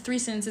write, 3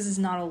 sentences is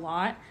not a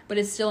lot, but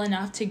it's still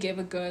enough to give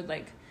a good,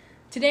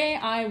 today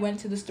I went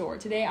to the store.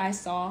 Today I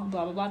saw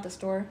blah, blah, blah at the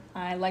store.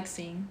 I like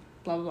seeing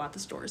blah blah blah at the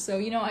store. So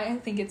I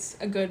think it's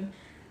a good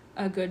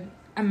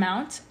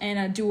amount and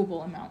a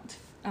doable amount,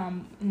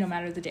 no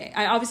matter the day.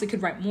 I obviously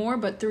could write more,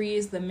 but 3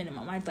 is the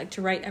minimum. I'd like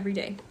to write every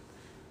day.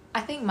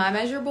 I think my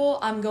measurable,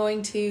 I'm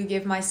going to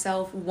give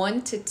myself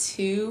 1 to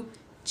 2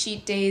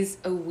 cheat days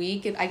a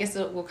week. I guess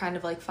we'll kind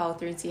of follow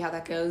through and see how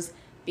that goes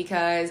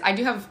because I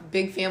do have a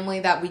big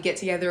family that we get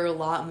together a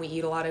lot and we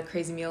eat a lot of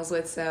crazy meals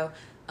with. So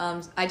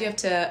I do have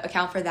to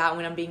account for that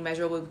when I'm being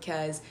measurable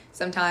because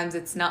sometimes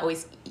it's not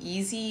always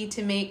easy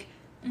to make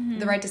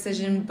the right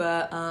decision,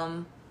 but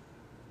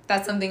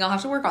that's something I'll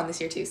have to work on this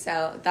year too.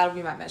 So that'll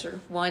be my measure,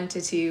 1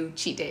 to 2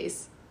 cheat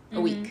days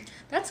a week.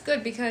 That's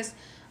good because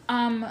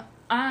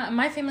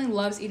my family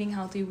loves eating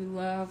healthy. We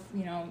love,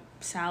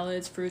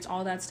 salads, fruits,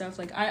 all that stuff.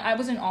 I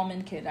was an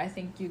almond kid, I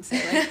think you'd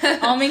say.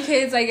 Almond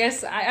kids, I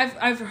guess.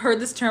 I've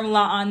heard this term a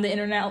lot on the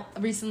internet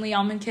recently.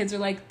 Almond kids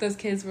are those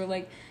kids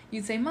were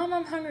you'd say, Mom,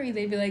 I'm hungry.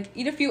 They'd be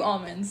eat a few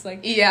almonds.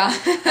 Yeah.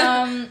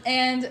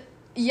 And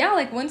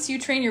yeah, once you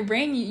train your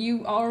brain,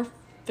 you are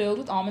filled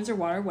with almonds or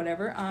water,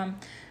 whatever.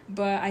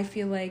 But I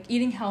feel like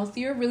eating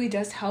healthier really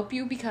does help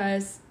you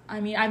because,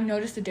 I've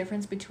noticed the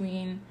difference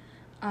between,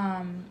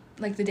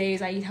 the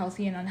days I eat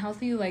healthy and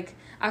unhealthy.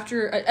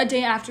 After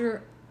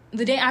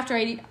the day after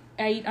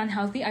I eat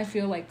unhealthy, I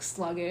feel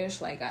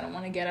sluggish, I don't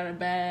want to get out of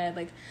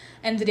bed,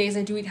 and the days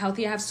I do eat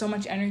healthy, I have so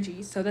much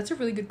energy. So that's a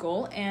really good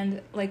goal.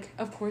 And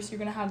of course you're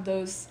gonna have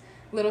those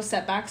little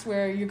setbacks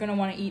where you're going to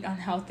want to eat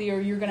unhealthy, or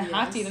you're going to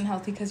have to eat Yes.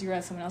 unhealthy because you're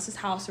at someone else's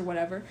house or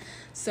whatever.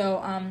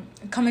 So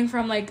coming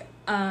from like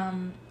a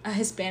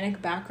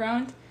Hispanic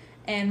background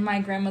and my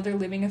grandmother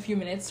living a few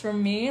minutes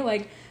from me,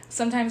 like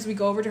sometimes we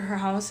go over to her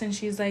house and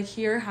she's like,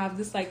 here, have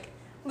this like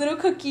little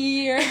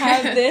cookie, or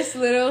have this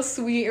little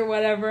sweet or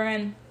whatever.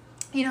 And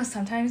you know,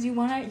 sometimes you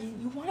want a cookie,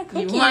 you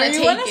want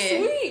a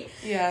sweet.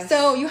 Yeah.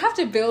 So you have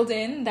to build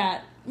in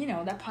that, you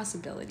know, that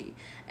possibility.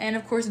 And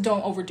of course,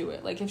 don't overdo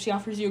it. Like if she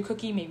offers you a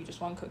cookie, maybe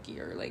just one cookie,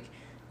 or like,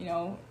 you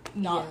know,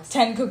 not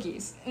 10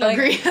 cookies. Like,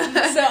 Agree. So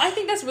I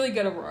think that's really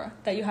good, Aurora,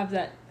 that you have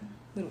that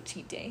little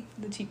cheat day.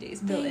 The cheat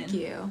days built in. Thank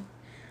you.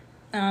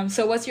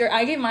 So what's your?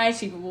 I gave my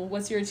achievable.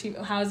 What's your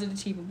how is it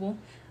achievable?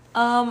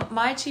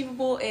 My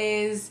achievable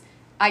is,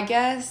 I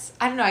guess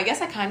I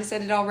kind of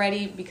said it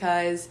already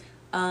because,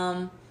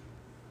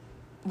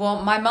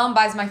 well, my mom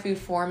buys my food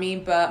for me,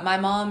 but my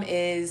mom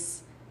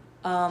is,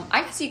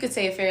 I guess you could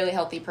say, a fairly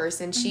healthy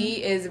person. Mm-hmm.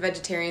 She is a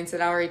vegetarian, so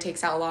that already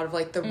takes out a lot of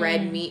like the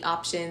red meat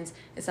options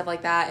and stuff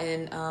like that,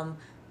 and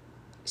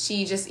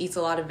she just eats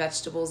a lot of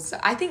vegetables. So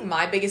I think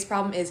my biggest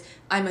problem is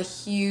I'm a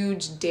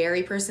huge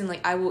dairy person.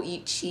 Like I will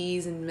eat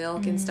cheese and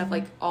milk and stuff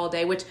like all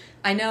day, which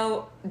I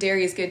know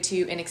dairy is good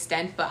to an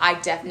extent, but I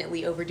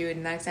definitely overdo it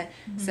in that extent.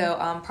 So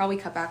probably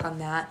cut back on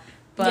that.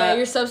 But yeah,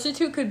 your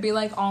substitute could be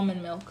like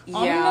almond milk.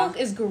 Almond milk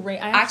is great.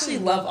 I actually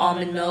love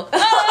almond milk.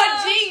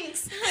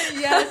 Jinx!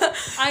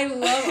 Yes, I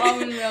love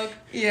almond milk.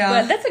 Yeah.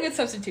 But that's a good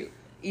substitute.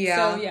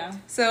 Yeah. So, yeah.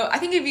 So I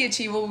think it'd be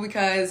achievable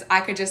because I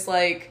could just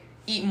like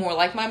eat more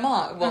like my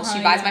mom. Well,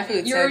 she buys my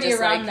food. You're so already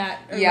just around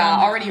like, that.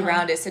 Already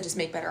around it. So just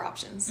make better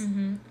options.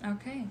 Mm-hmm.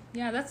 Okay.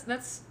 Yeah,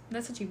 that's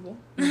achievable.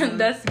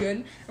 That's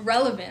good.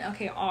 Relevant.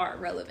 Okay,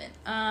 relevant.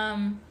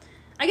 I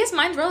guess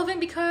mine's relevant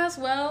because,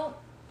 well,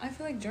 I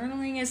feel like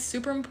journaling is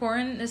super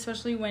important,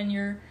 especially when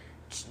your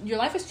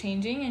life is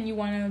changing and you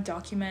want to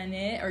document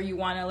it, or you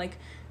want to like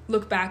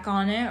look back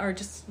on it, or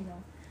just, you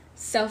know,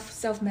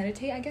 self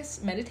meditate. I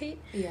guess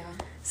meditate. Yeah.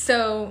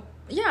 So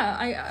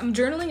yeah, I'm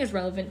journaling is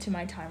relevant to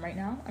my time right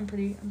now. I'm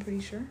pretty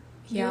sure.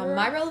 Yeah,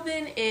 my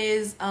relevant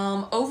is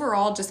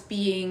overall just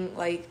being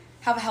like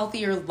have a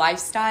healthier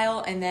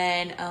lifestyle, and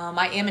then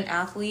I am an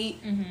athlete,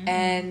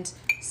 and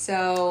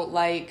so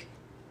like.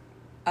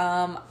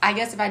 I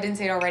guess if I didn't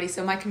say it already,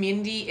 so my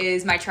community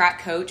is my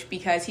track coach,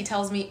 because he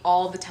tells me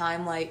all the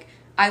time, like,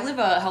 I live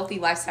a healthy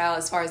lifestyle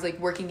as far as, like,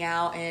 working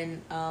out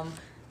and,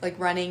 like,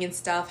 running and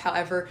stuff.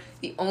 However,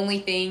 the only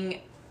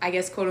thing, I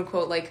guess, quote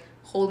unquote, like,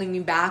 holding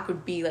me back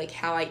would be, like,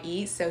 how I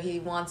eat. So he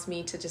wants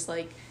me to just,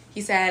 like, he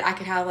said I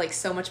could have, like,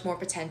 so much more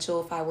potential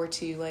if I were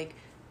to, like,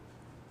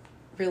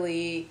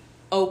 really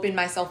open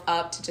myself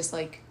up to just,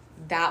 like,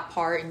 that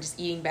part and just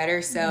eating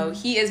better. So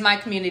he is my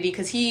community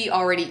because he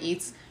already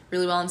eats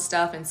really well and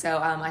stuff, and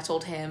so I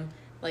told him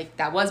like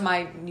that was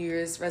my New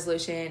Year's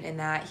resolution and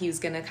that he was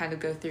gonna kind of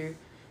go through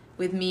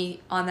with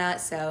me on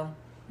that. So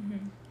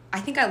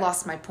I think I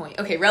lost my point.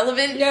 Okay,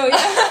 relevant. No,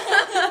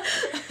 yeah.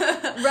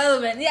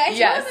 Relevant. Yeah, it's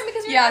relevant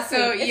because you're healthy.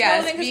 So it's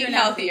yes, being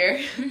healthier.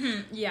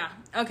 Yeah.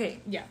 Okay.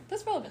 Yeah,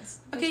 that's relevance.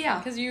 Okay, yeah,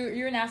 because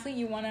you're an athlete,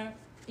 you want to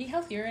eat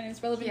healthier, and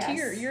it's relevant to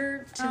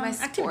your to my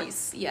activities.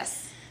 sports.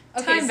 Yes.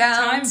 Okay, Time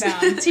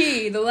bound.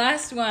 T, the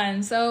last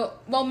one. So,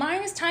 well,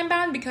 mine is time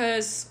bound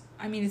because,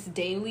 I mean, it's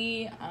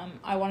daily.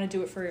 I want to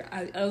do it for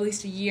at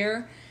least a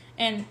year.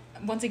 And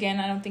once again,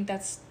 I don't think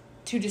that's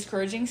too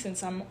discouraging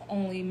since I'm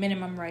only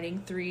minimum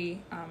writing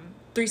three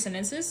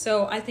sentences.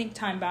 So I think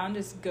time bound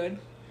is good.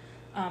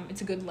 It's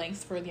a good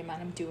length for the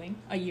amount I'm doing.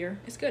 A year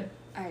is good.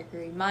 I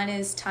agree. Mine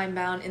is time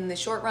bound in the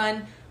short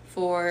run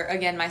for,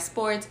 again, my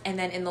sports, and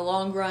then in the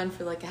long run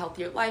for like a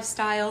healthier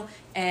lifestyle.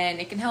 And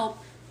it can help,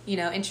 you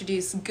know,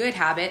 introduce good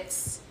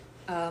habits,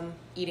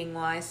 eating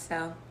wise.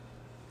 So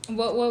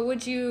what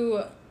would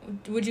you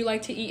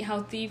like to eat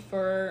healthy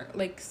for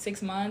like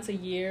 6 months, a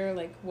year?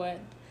 Like what?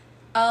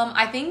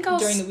 I think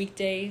during the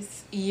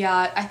weekdays.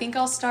 Yeah, I think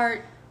I'll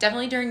start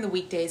definitely during the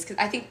weekdays, because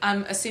I think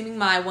I'm assuming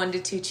my 1 to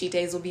 2 cheat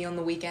days will be on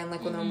the weekend,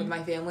 like when I'm with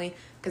my family,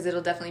 because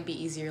it'll definitely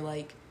be easier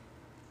like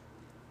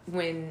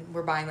when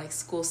we're buying like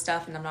school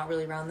stuff and I'm not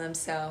really around them.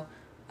 So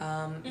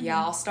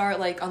yeah, I'll start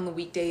like on the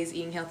weekdays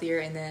eating healthier,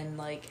 and then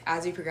like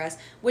as we progress,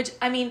 which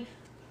I mean,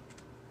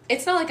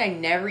 it's not like I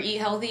never eat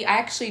healthy. I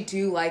actually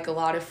do like a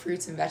lot of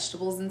fruits and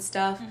vegetables and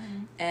stuff,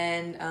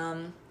 and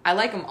I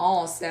like them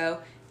all,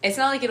 so it's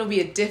not like it'll be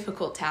a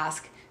difficult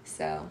task.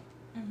 So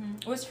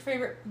what's your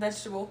favorite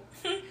vegetable?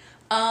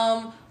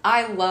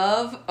 I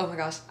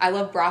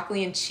love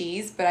broccoli and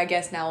cheese, but I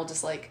guess now we'll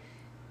just like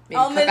maybe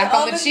cut back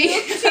on the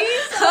cheese.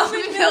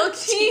 Almond milk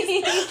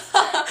cheese.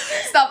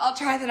 Stop, I'll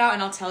try that out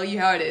and I'll tell you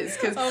how it is,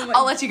 because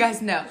I'll let you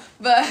guys know.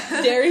 But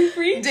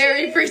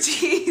Dairy-free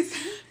cheese.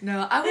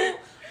 No, I won't.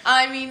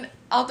 I mean,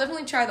 I'll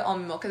definitely try the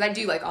almond milk, because I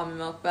do like almond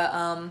milk, but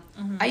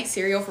I eat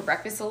cereal for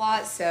breakfast a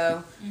lot,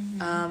 so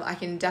I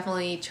can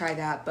definitely try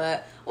that.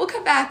 But we'll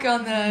cut back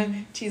on the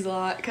cheese a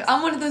lot, because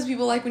I'm one of those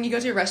people, like, when you go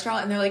to a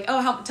restaurant and they're like,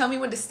 oh, tell me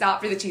when to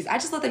stop for the cheese. I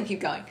just let them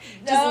keep going.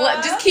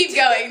 Just keep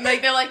going.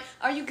 Like, they're like,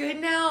 are you good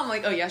now? I'm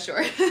like, oh, yeah,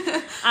 sure.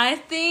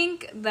 I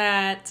think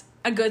that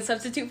a good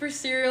substitute for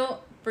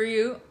cereal for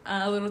you,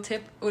 a little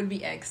tip would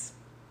be eggs.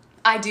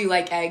 I do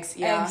like eggs.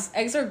 Yeah,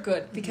 eggs are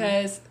good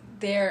because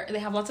they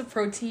have lots of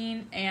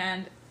protein,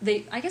 and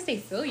I guess they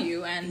fill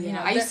you. And you know,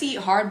 I used to eat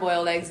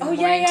hard-boiled eggs in the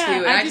morning too,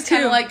 and I just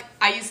kind of like,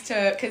 I used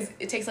to, because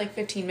it takes like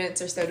 15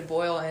 minutes or so to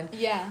boil, and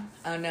I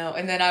don't know,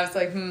 and then I was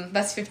like,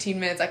 that's 15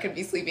 minutes, I could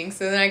be sleeping,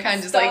 so then I kind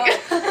of just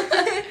like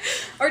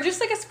or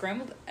just like a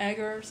scrambled egg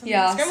or something.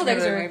 Scrambled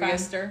eggs are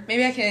faster.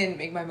 Maybe I can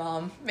make my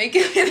mom make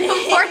it in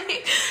the morning,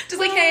 just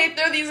like, hey,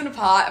 throw these in a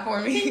pot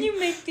for me. Can you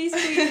make these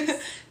please?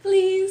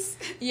 Please.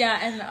 Yeah,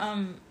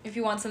 and if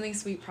you want something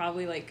sweet,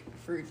 probably like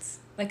fruits.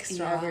 Like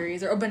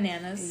strawberries or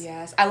bananas.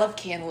 Yes. I love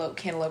cantaloupe.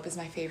 Cantaloupe is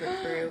my favorite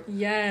fruit.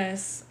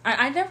 Yes.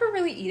 I never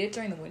really eat it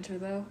during the winter,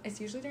 though. It's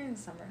usually during the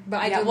summer.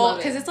 But I do love it. Well,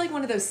 because it's like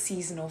one of those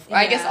seasonal...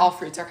 I guess all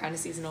fruits are kind of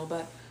seasonal,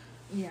 but...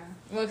 Yeah.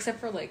 Well, except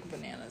for, like,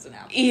 bananas and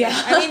apples. Yeah.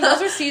 I mean,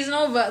 those are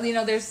seasonal, but, you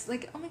know, there's,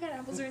 like, oh my god,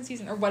 apples are in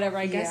season. Or whatever,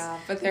 I guess. Yeah,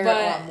 but they're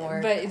a lot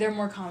more. But they're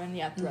more common,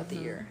 throughout the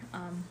year.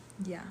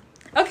 Yeah.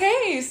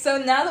 Okay, so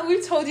now that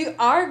we've told you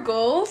our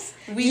goals,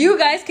 you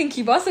guys can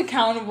keep us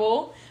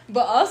accountable.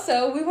 But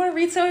also, we want to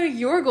read some of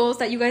your goals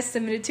that you guys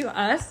submitted to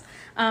us.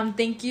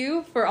 Thank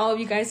you for all of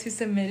you guys who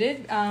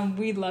submitted.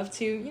 We'd love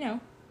to, you know,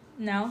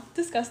 now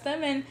discuss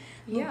them and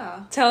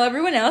tell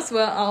everyone else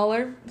what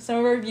some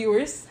of our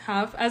viewers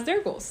have as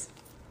their goals.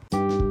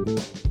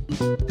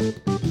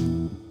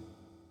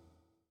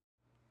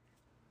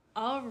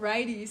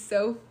 Alrighty,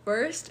 so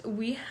first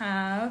we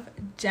have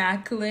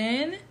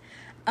Jacqueline.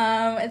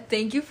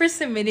 Thank you for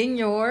submitting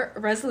your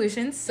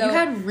resolutions. So you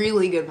had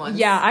really good ones.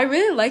 Yeah, I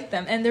really like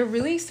them, and they're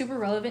really super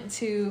relevant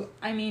to,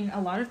 I mean, a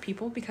lot of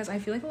people, because I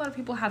feel like a lot of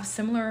people have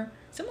similar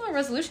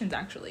resolutions,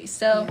 actually.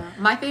 So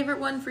my favorite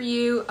one for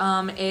you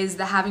is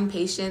the having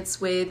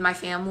patience with my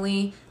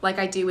family like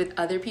I do with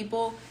other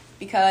people,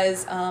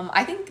 because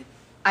I think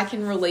I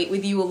can relate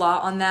with you a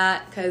lot on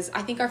that, because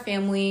I think our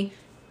family,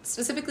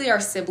 specifically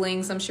our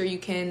siblings, I'm sure you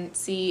can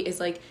see, is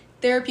like,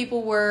 there are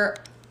people where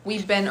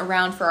we've been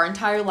around for our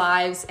entire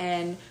lives,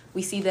 and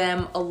we see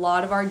them a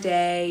lot of our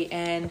day,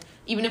 and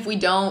even if we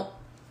don't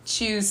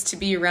choose to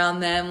be around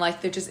them, like,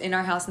 they're just in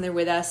our house and they're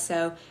with us.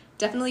 So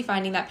definitely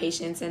finding that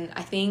patience, and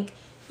I think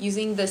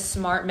using the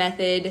SMART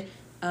method.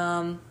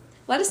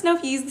 Let us know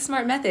if you use the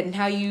SMART method and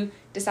how you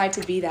decide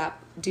to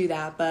do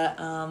that. But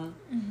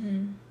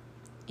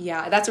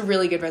yeah, that's a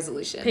really good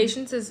resolution.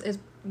 Patience is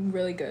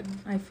really good.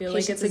 I feel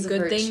like it's a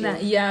good thing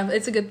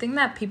it's a good thing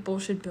that people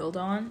should build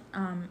on,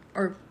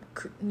 or,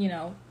 you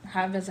know,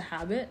 have as a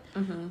habit.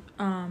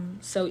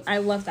 So I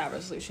love that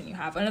resolution you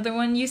have. Another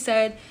one you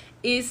said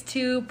is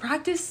to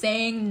practice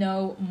saying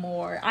no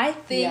more. I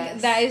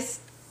think that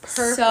is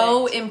perfect.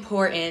 So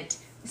important.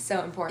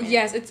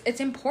 Yes, it's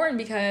important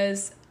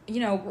because, you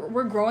know,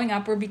 we're growing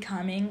up, we're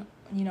becoming,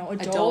 you know,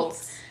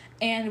 adults,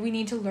 and we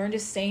need to learn to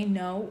say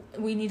no.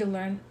 We need to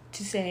learn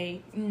to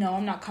say, no,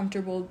 I'm not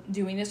comfortable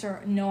doing this,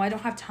 or no, I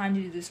don't have time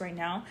to do this right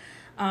now.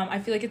 I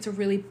feel like it's a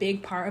really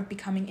big part of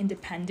becoming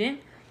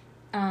independent.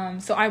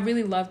 So I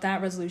really love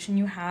that resolution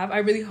you have. I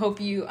really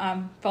hope you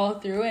follow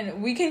through,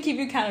 and we can keep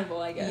you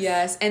accountable, I guess.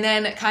 Yes, and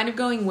then kind of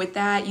going with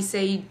that, you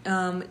say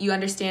you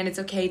understand it's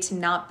okay to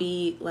not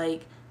be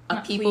like a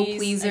people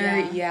pleaser.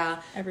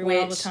 Everyone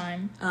all the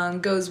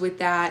time. Goes with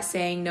that,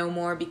 saying no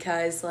more,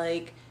 because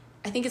like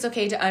I think it's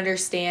okay to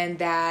understand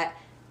that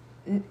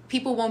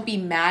people won't be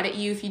mad at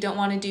you if you don't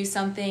want to do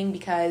something,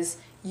 because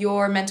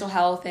your mental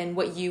health and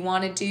what you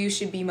want to do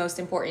should be most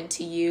important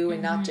to you,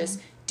 and not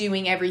just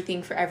doing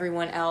everything for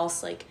everyone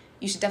else. Like,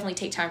 you should definitely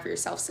take time for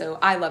yourself. So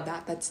I love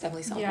that. That's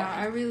definitely something. Yeah,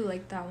 I really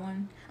like that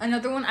one.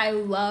 Another one I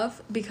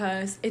love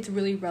because it's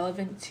really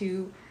relevant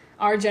to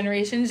our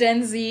generation,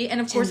 Gen Z, and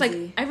of course,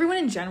 like, everyone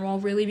in general,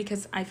 really,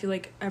 because I feel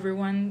like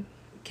everyone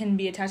can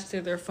be attached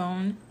to their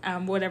phone,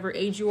 whatever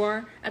age you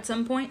are at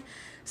some point.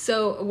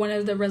 So one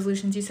of the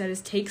resolutions you said is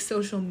take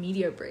social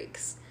media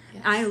breaks.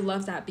 Yes. I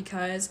love that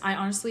because I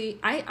honestly,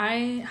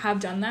 I have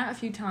done that a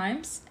few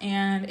times,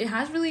 and it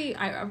has really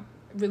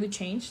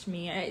changed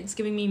me. It's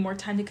giving me more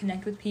time to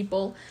connect with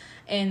people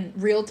in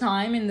real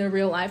time, in the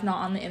real life, not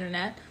on the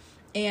internet.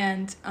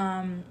 And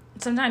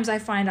sometimes I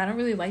find I don't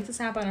really like this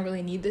app, I don't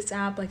really need this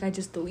app, like I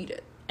just delete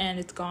it and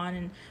it's gone.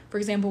 And for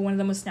example, one of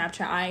them was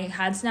Snapchat. I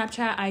had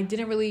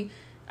Snapchat.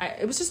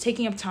 It was just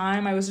taking up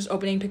time. I was just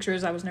opening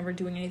pictures. I was never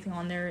doing anything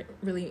on there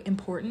really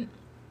important.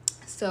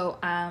 So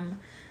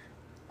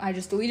I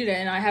just deleted it,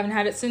 and I haven't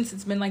had it since.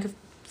 It's been like a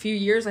few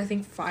years, I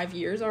think 5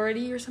 years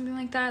already or something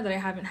like that I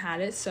haven't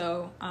had it.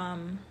 So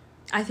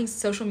I think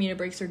social media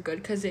breaks are good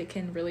because it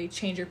can really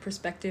change your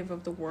perspective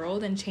of the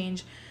world and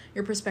change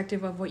your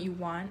perspective of what you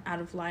want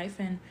out of life,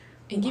 and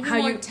give you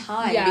more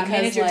time. Yeah,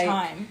 manage your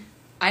time.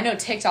 I know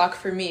TikTok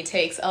for me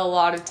takes a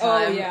lot of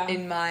time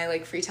in my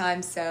like free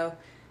time, so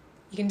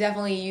you can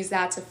definitely use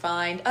that to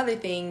find other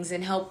things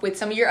and help with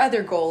some of your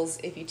other goals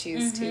if you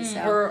choose to.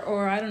 So.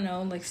 Or I don't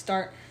know, like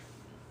start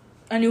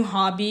a new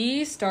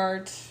hobby,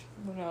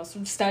 what else?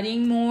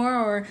 Studying more,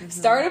 or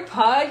start a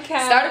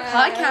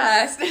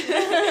podcast.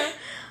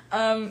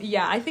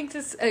 Yeah, I think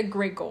this is a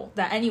great goal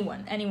that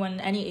anyone,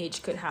 any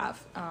age could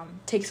have.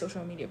 Take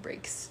social media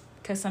breaks,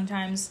 because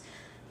sometimes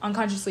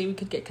unconsciously we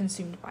could get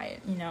consumed by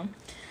it, you know.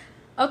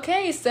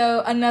 Okay,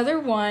 so another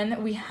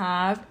one we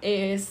have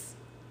is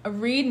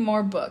read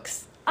more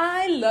books.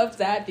 I love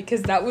that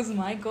because that was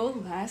my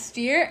goal last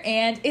year,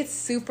 and it's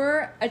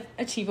super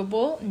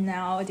achievable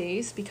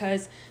nowadays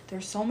because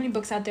there's so many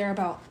books out there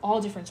about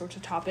all different sorts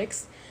of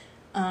topics.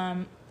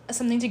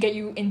 Something to get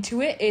you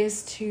into it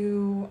is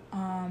to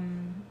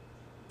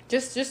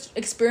just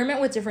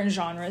experiment with different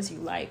genres you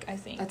like, I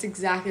think. That's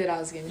exactly what I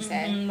was going to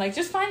say. Like,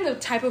 just find the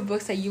type of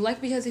books that you like,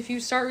 because if you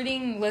start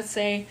reading, let's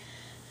say,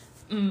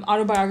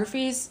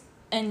 autobiographies,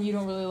 and you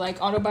don't really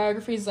like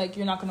autobiographies, like,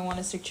 you're not going to want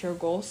to stick to your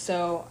goal.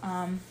 So,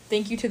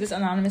 thank you to this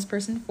anonymous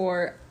person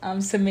for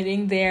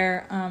submitting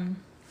their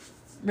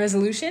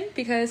resolution,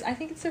 because I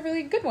think it's a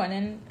really good one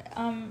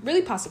and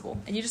really possible.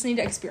 And you just need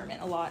to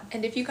experiment a lot.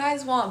 And if you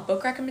guys want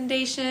book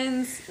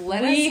recommendations,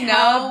 let us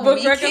know.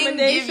 We can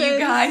give you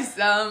guys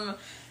some.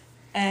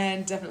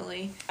 And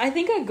definitely, I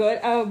think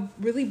a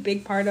really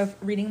big part of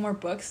reading more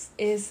books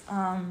is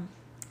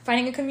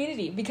finding a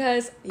community,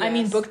 because yes. I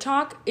mean, Book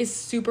Talk is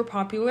super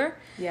popular.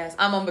 Yes,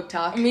 I'm on Book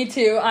Talk. Me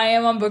too. I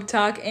am on Book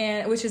Talk,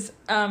 and which is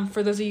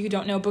for those of you who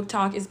don't know, Book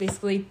Talk is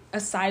basically a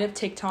side of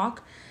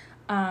TikTok.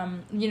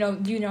 You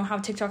know how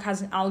TikTok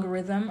has an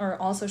algorithm, or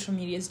all social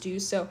medias do.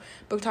 So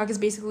Book Talk is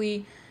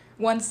basically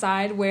one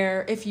side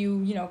where if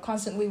you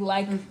constantly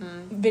like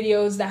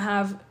videos that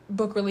have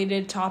book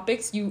related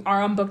topics, you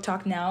are on Book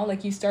Talk now.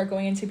 Like, you start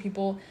going into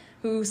people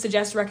who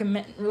suggest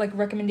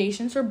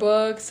recommendations for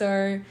books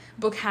or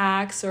book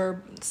hacks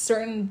or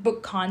certain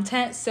book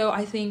content. So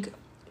I think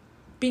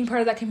being part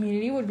of that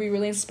community would be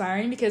really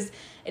inspiring, because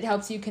it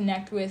helps you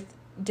connect with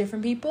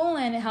different people,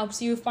 and it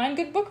helps you find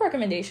good book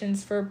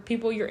recommendations for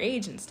people your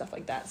age and stuff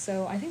like that.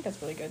 So I think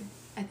that's really good.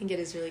 I think it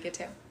is really good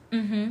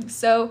too.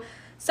 So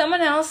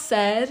someone else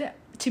said,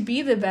 to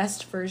be the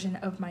best version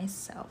of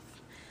myself.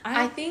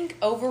 I think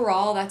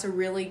overall that's a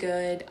really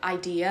good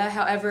idea.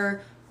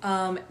 However,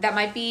 that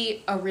might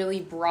be a really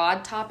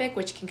broad topic,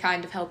 which can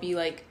kind of help you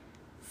like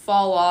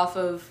fall off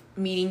of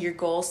meeting your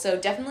goals. So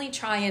definitely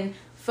try and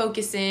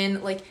focus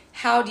in, like,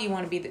 how do you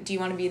want to be? Do you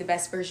want to be the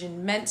best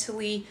version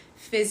mentally,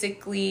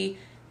 physically?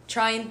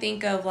 Try and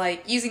think of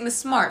like using the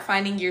SMART,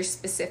 finding your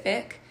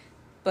specific.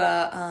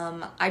 But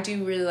I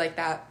do really like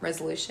that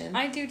resolution.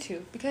 I do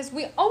too, because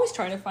we always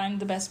try to find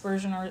the best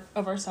version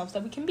of ourselves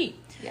that we can be.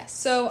 Yes.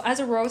 So as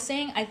Aurora was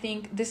saying, I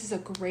think this is a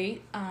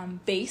great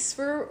base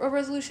for a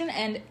resolution,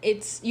 and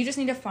you just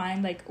need to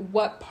find like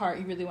what part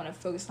you really want to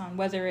focus on,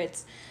 whether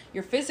it's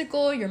your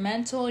physical, your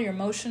mental, your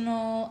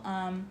emotional,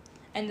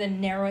 and then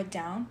narrow it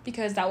down,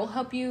 because that will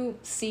help you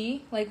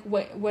see like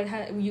what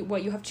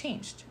you have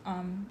changed,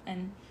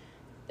 and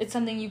it's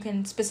something you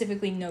can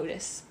specifically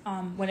notice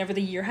whenever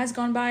the year has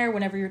gone by, or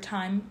whenever your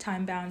time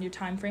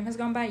frame has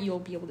gone by. You'll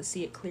be able to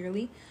see it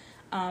clearly.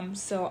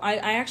 So I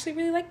actually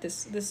really like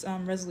this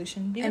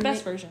resolution. Be the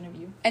best version of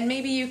you. And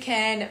maybe you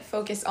can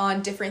focus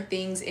on different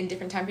things in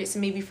different time periods. So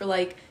maybe for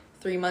like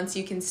 3 months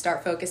you can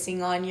start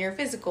focusing on your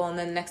physical, and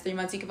then the next 3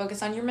 months you can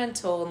focus on your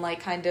mental, and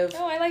like kind of...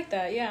 Oh, I like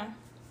that. Yeah.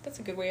 That's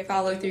a good way of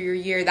follow through your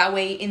year. That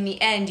way in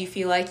the end you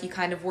feel like you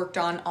kind of worked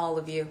on all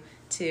of you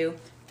to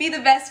be the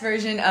best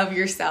version of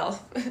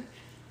yourself.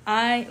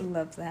 I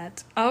love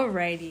that.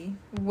 Alrighty.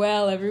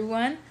 Well,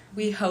 everyone,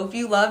 we hope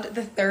you loved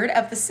the 3rd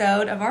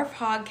episode of our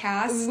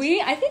podcast.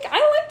 I think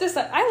I like this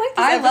episode.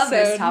 I love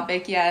this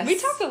topic, yes. We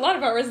talked a lot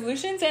about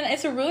resolutions, and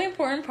it's a really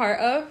important part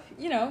of,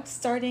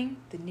 starting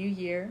the new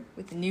year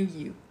with the new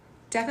you.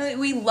 Definitely.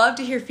 We love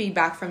to hear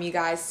feedback from you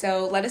guys.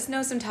 So let us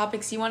know some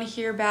topics you want to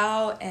hear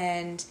about,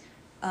 and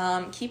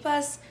keep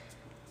us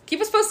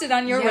posted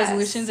on your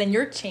resolutions and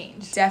your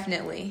change.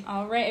 Definitely.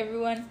 All right,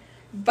 everyone.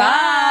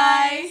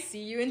 Bye. See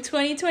you in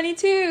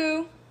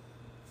 2022.